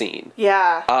saw that scene.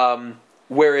 Yeah.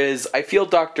 Whereas I feel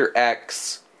Dr.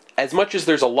 X, as much as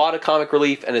there's a lot of comic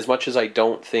relief and as much as I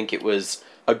don't think it was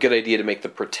a good idea to make the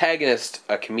protagonist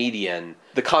a comedian,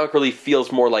 the comic relief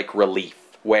feels more like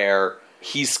relief, where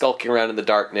he's skulking around in the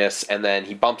darkness and then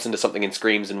he bumps into something and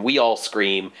screams and we all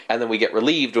scream and then we get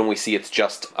relieved when we see it's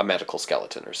just a medical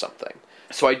skeleton or something.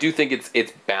 So I do think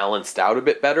it's balanced out a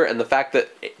bit better, and the fact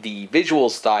that the visual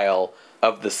style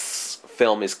of this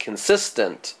film is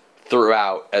consistent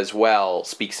throughout as well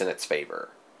speaks in its favor.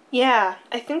 Yeah,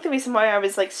 I think the reason why I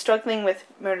was struggling with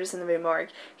Murders in the Rue Morgue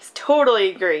is totally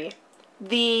agree.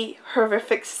 The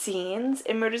horrific scenes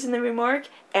in Murders in the Rue Morgue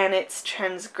and its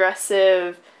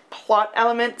transgressive plot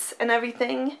elements and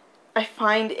everything, I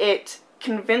find it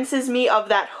convinces me of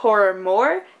that horror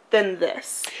more than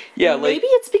this. Yeah, maybe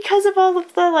it's because of all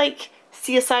of the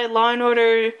CSI Law and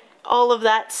Order, all of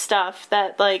that stuff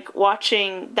that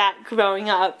watching that growing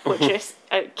up, which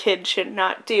a kid should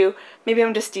not do. Maybe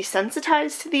I'm just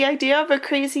desensitized to the idea of a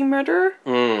crazy murderer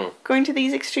going to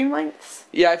these extreme lengths.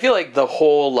 Yeah, I feel like the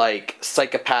whole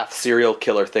psychopath serial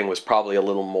killer thing was probably a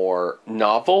little more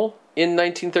novel in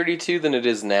 1932 than it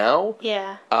is now.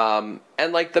 Yeah. And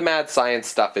the mad science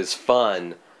stuff is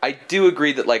fun. I do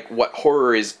agree that what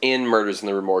horror is in Murders in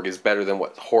the Rue Morgue is better than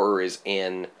what horror is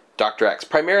in Dr. X,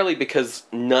 primarily because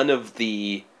none of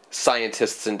the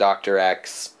scientists in Dr.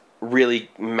 X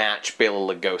really match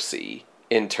Bela Lugosi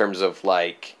in terms of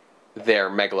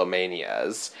their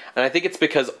megalomanias. And I think it's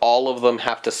because all of them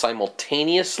have to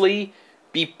simultaneously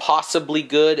be possibly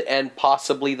good and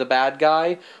possibly the bad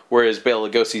guy, whereas Bela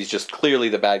Lugosi's just clearly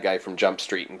the bad guy from Jump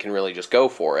Street and can really just go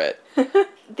for it.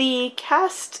 The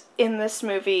cast in this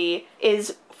movie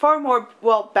is far more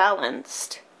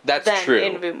well-balanced than true.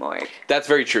 In Rue Morgue. That's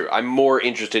very true. I'm more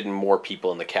interested in more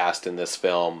people in the cast in this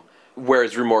film,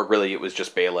 whereas Rue Morgue, really, it was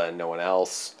just Bela and no one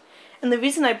else. And the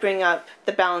reason I bring up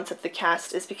the balance of the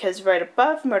cast is because right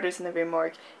above Murders in the Rue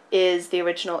Morgue is the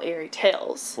original Eerie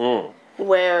Tales,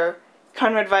 where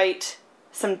Conrad Veidt,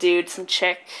 some dude, some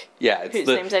chick, whose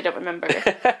names I don't remember.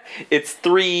 It's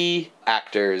 3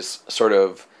 actors sort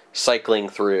of cycling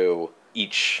through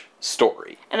each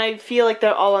story. And I feel like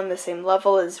they're all on the same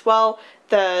level as well.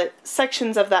 The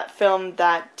sections of that film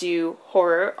that do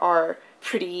horror are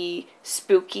pretty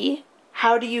spooky.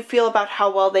 How do you feel about how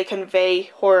well they convey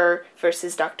horror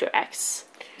versus Dr. X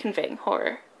conveying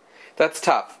horror? That's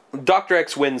tough. Dr.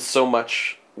 X wins so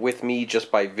much with me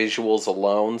just by visuals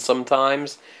alone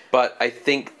sometimes, but I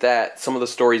think that some of the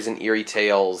stories in Eerie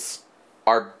Tales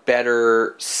are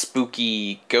better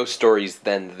spooky ghost stories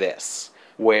than this,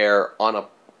 where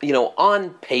on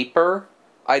paper,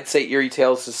 I'd say Eerie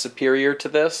Tales is superior to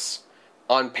this.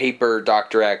 On paper,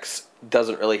 Dr. X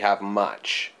doesn't really have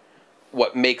much.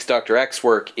 What makes Dr. X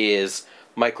work is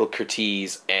Michael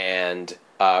Curtiz and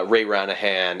Ray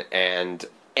Ranahan and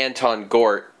Anton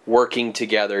Gort working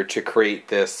together to create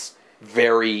this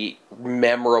very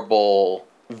memorable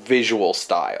visual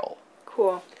style.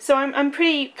 Cool. So I'm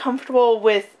pretty comfortable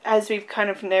with, as we've kind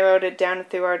of narrowed it down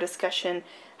through our discussion,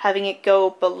 having it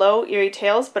go below Eerie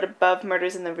Tales but above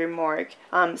Murders in the Rue Morgue,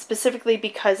 specifically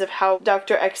because of how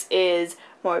Dr. X is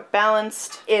more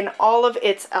balanced in all of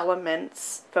its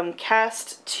elements, from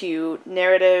cast to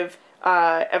narrative,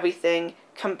 everything,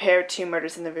 compared to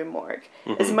Murders in the Rue Morgue.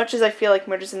 Mm-hmm. As much as I feel like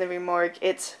Murders in the Rue Morgue,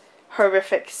 its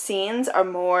horrific scenes are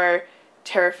more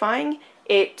terrifying,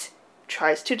 it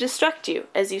tries to distract you,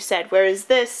 as you said, whereas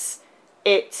this,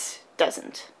 it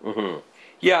doesn't. Mm-hmm.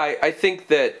 Yeah, I think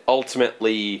that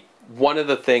ultimately one of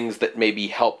the things that maybe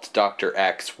helped Dr.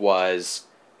 X was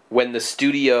when the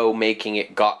studio making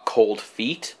it got cold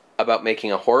feet about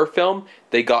making a horror film,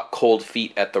 they got cold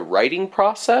feet at the writing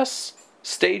process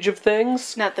stage of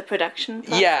things. Not the production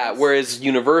process? Yeah, whereas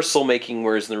Universal making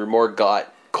Murders in the Rue Morgue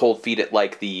got cold feet at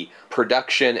like the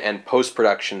production and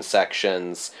post-production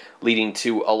sections, leading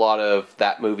to a lot of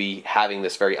that movie having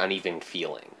this very uneven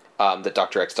feeling that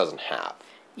Dr. X doesn't have.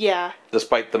 Yeah.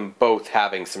 Despite them both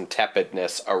having some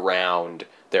tepidness around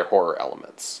their horror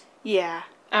elements. Yeah,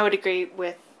 I would agree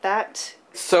with that.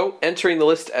 So, entering the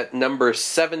list at number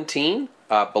 17,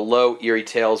 below Eerie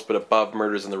Tales but above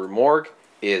Murders in the Rue Morgue,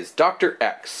 is Dr.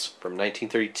 X from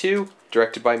 1932,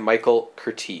 directed by Michael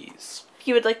Curtiz. If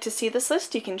you would like to see this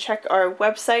list, you can check our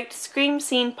website,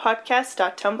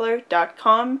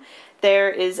 screamscenepodcast.tumblr.com. There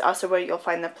is also where you'll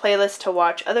find the playlist to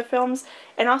watch other films,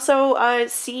 and also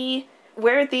see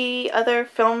where the other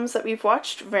films that we've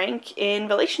watched rank in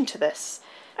relation to this.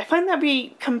 I find that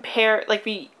we compare, like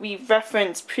we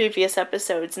reference previous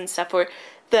episodes and stuff, or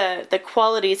the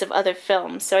qualities of other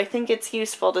films, so I think it's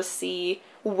useful to see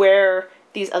where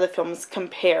these other films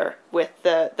compare with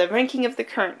the ranking of the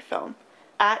current film.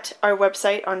 At our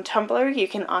website on Tumblr, you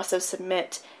can also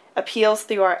submit appeals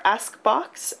through our Ask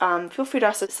box. Feel free to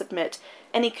also submit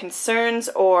any concerns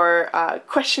or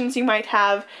questions you might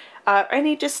have, or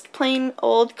any just plain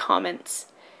old comments.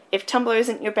 If Tumblr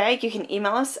isn't your bag, you can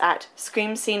email us at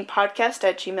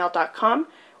screamscenepodcast@gmail.com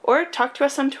or talk to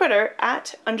us on Twitter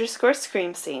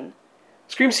 @_screamscene.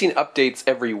 Scream Scene updates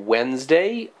every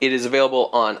Wednesday. It is available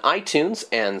on iTunes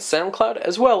and SoundCloud,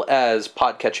 as well as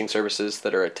podcatching services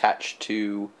that are attached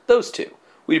to those two.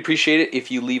 We'd appreciate it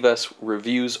if you leave us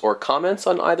reviews or comments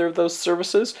on either of those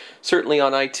services. Certainly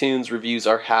on iTunes, reviews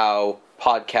are how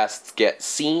podcasts get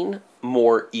seen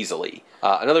more easily.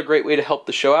 Another great way to help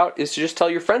the show out is to just tell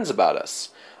your friends about us.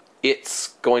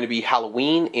 It's going to be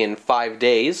Halloween in 5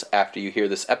 days after you hear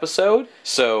this episode,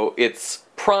 so it's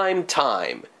prime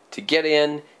time to get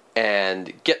in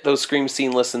and get those Scream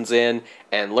Scene listens in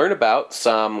and learn about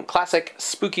some classic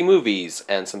spooky movies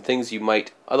and some things you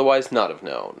might otherwise not have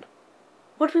known.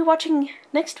 What are we watching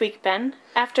next week, Ben,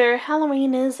 after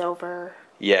Halloween is over?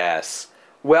 Yes.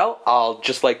 Well, I'll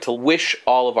just like to wish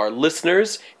all of our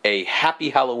listeners a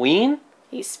happy Halloween.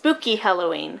 A spooky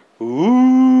Halloween.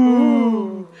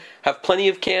 Ooh. Have plenty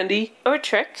of candy. Or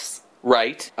tricks.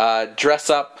 Right. Dress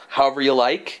up however you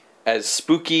like. As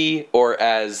spooky or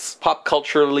as pop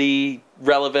culturally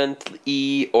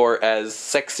relevant-y or as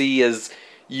sexy as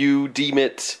you deem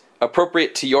it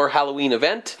appropriate to your Halloween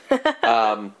event.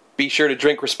 Be sure to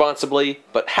drink responsibly,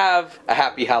 but have a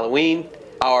happy Halloween.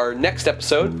 Our next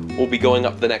episode will be going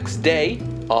up the next day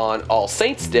on All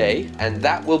Saints' Day, and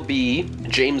that will be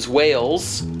James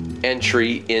Whale's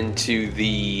entry into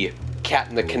the Cat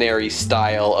and the Canary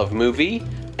style of movie,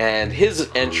 and his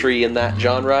entry in that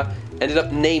genre ended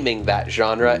up naming that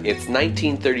genre. It's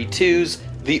 1932's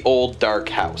The Old Dark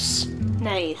House.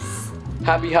 Nice.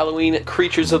 Happy Halloween,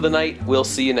 creatures of the night. We'll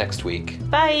see you next week.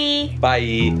 Bye.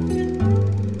 Bye.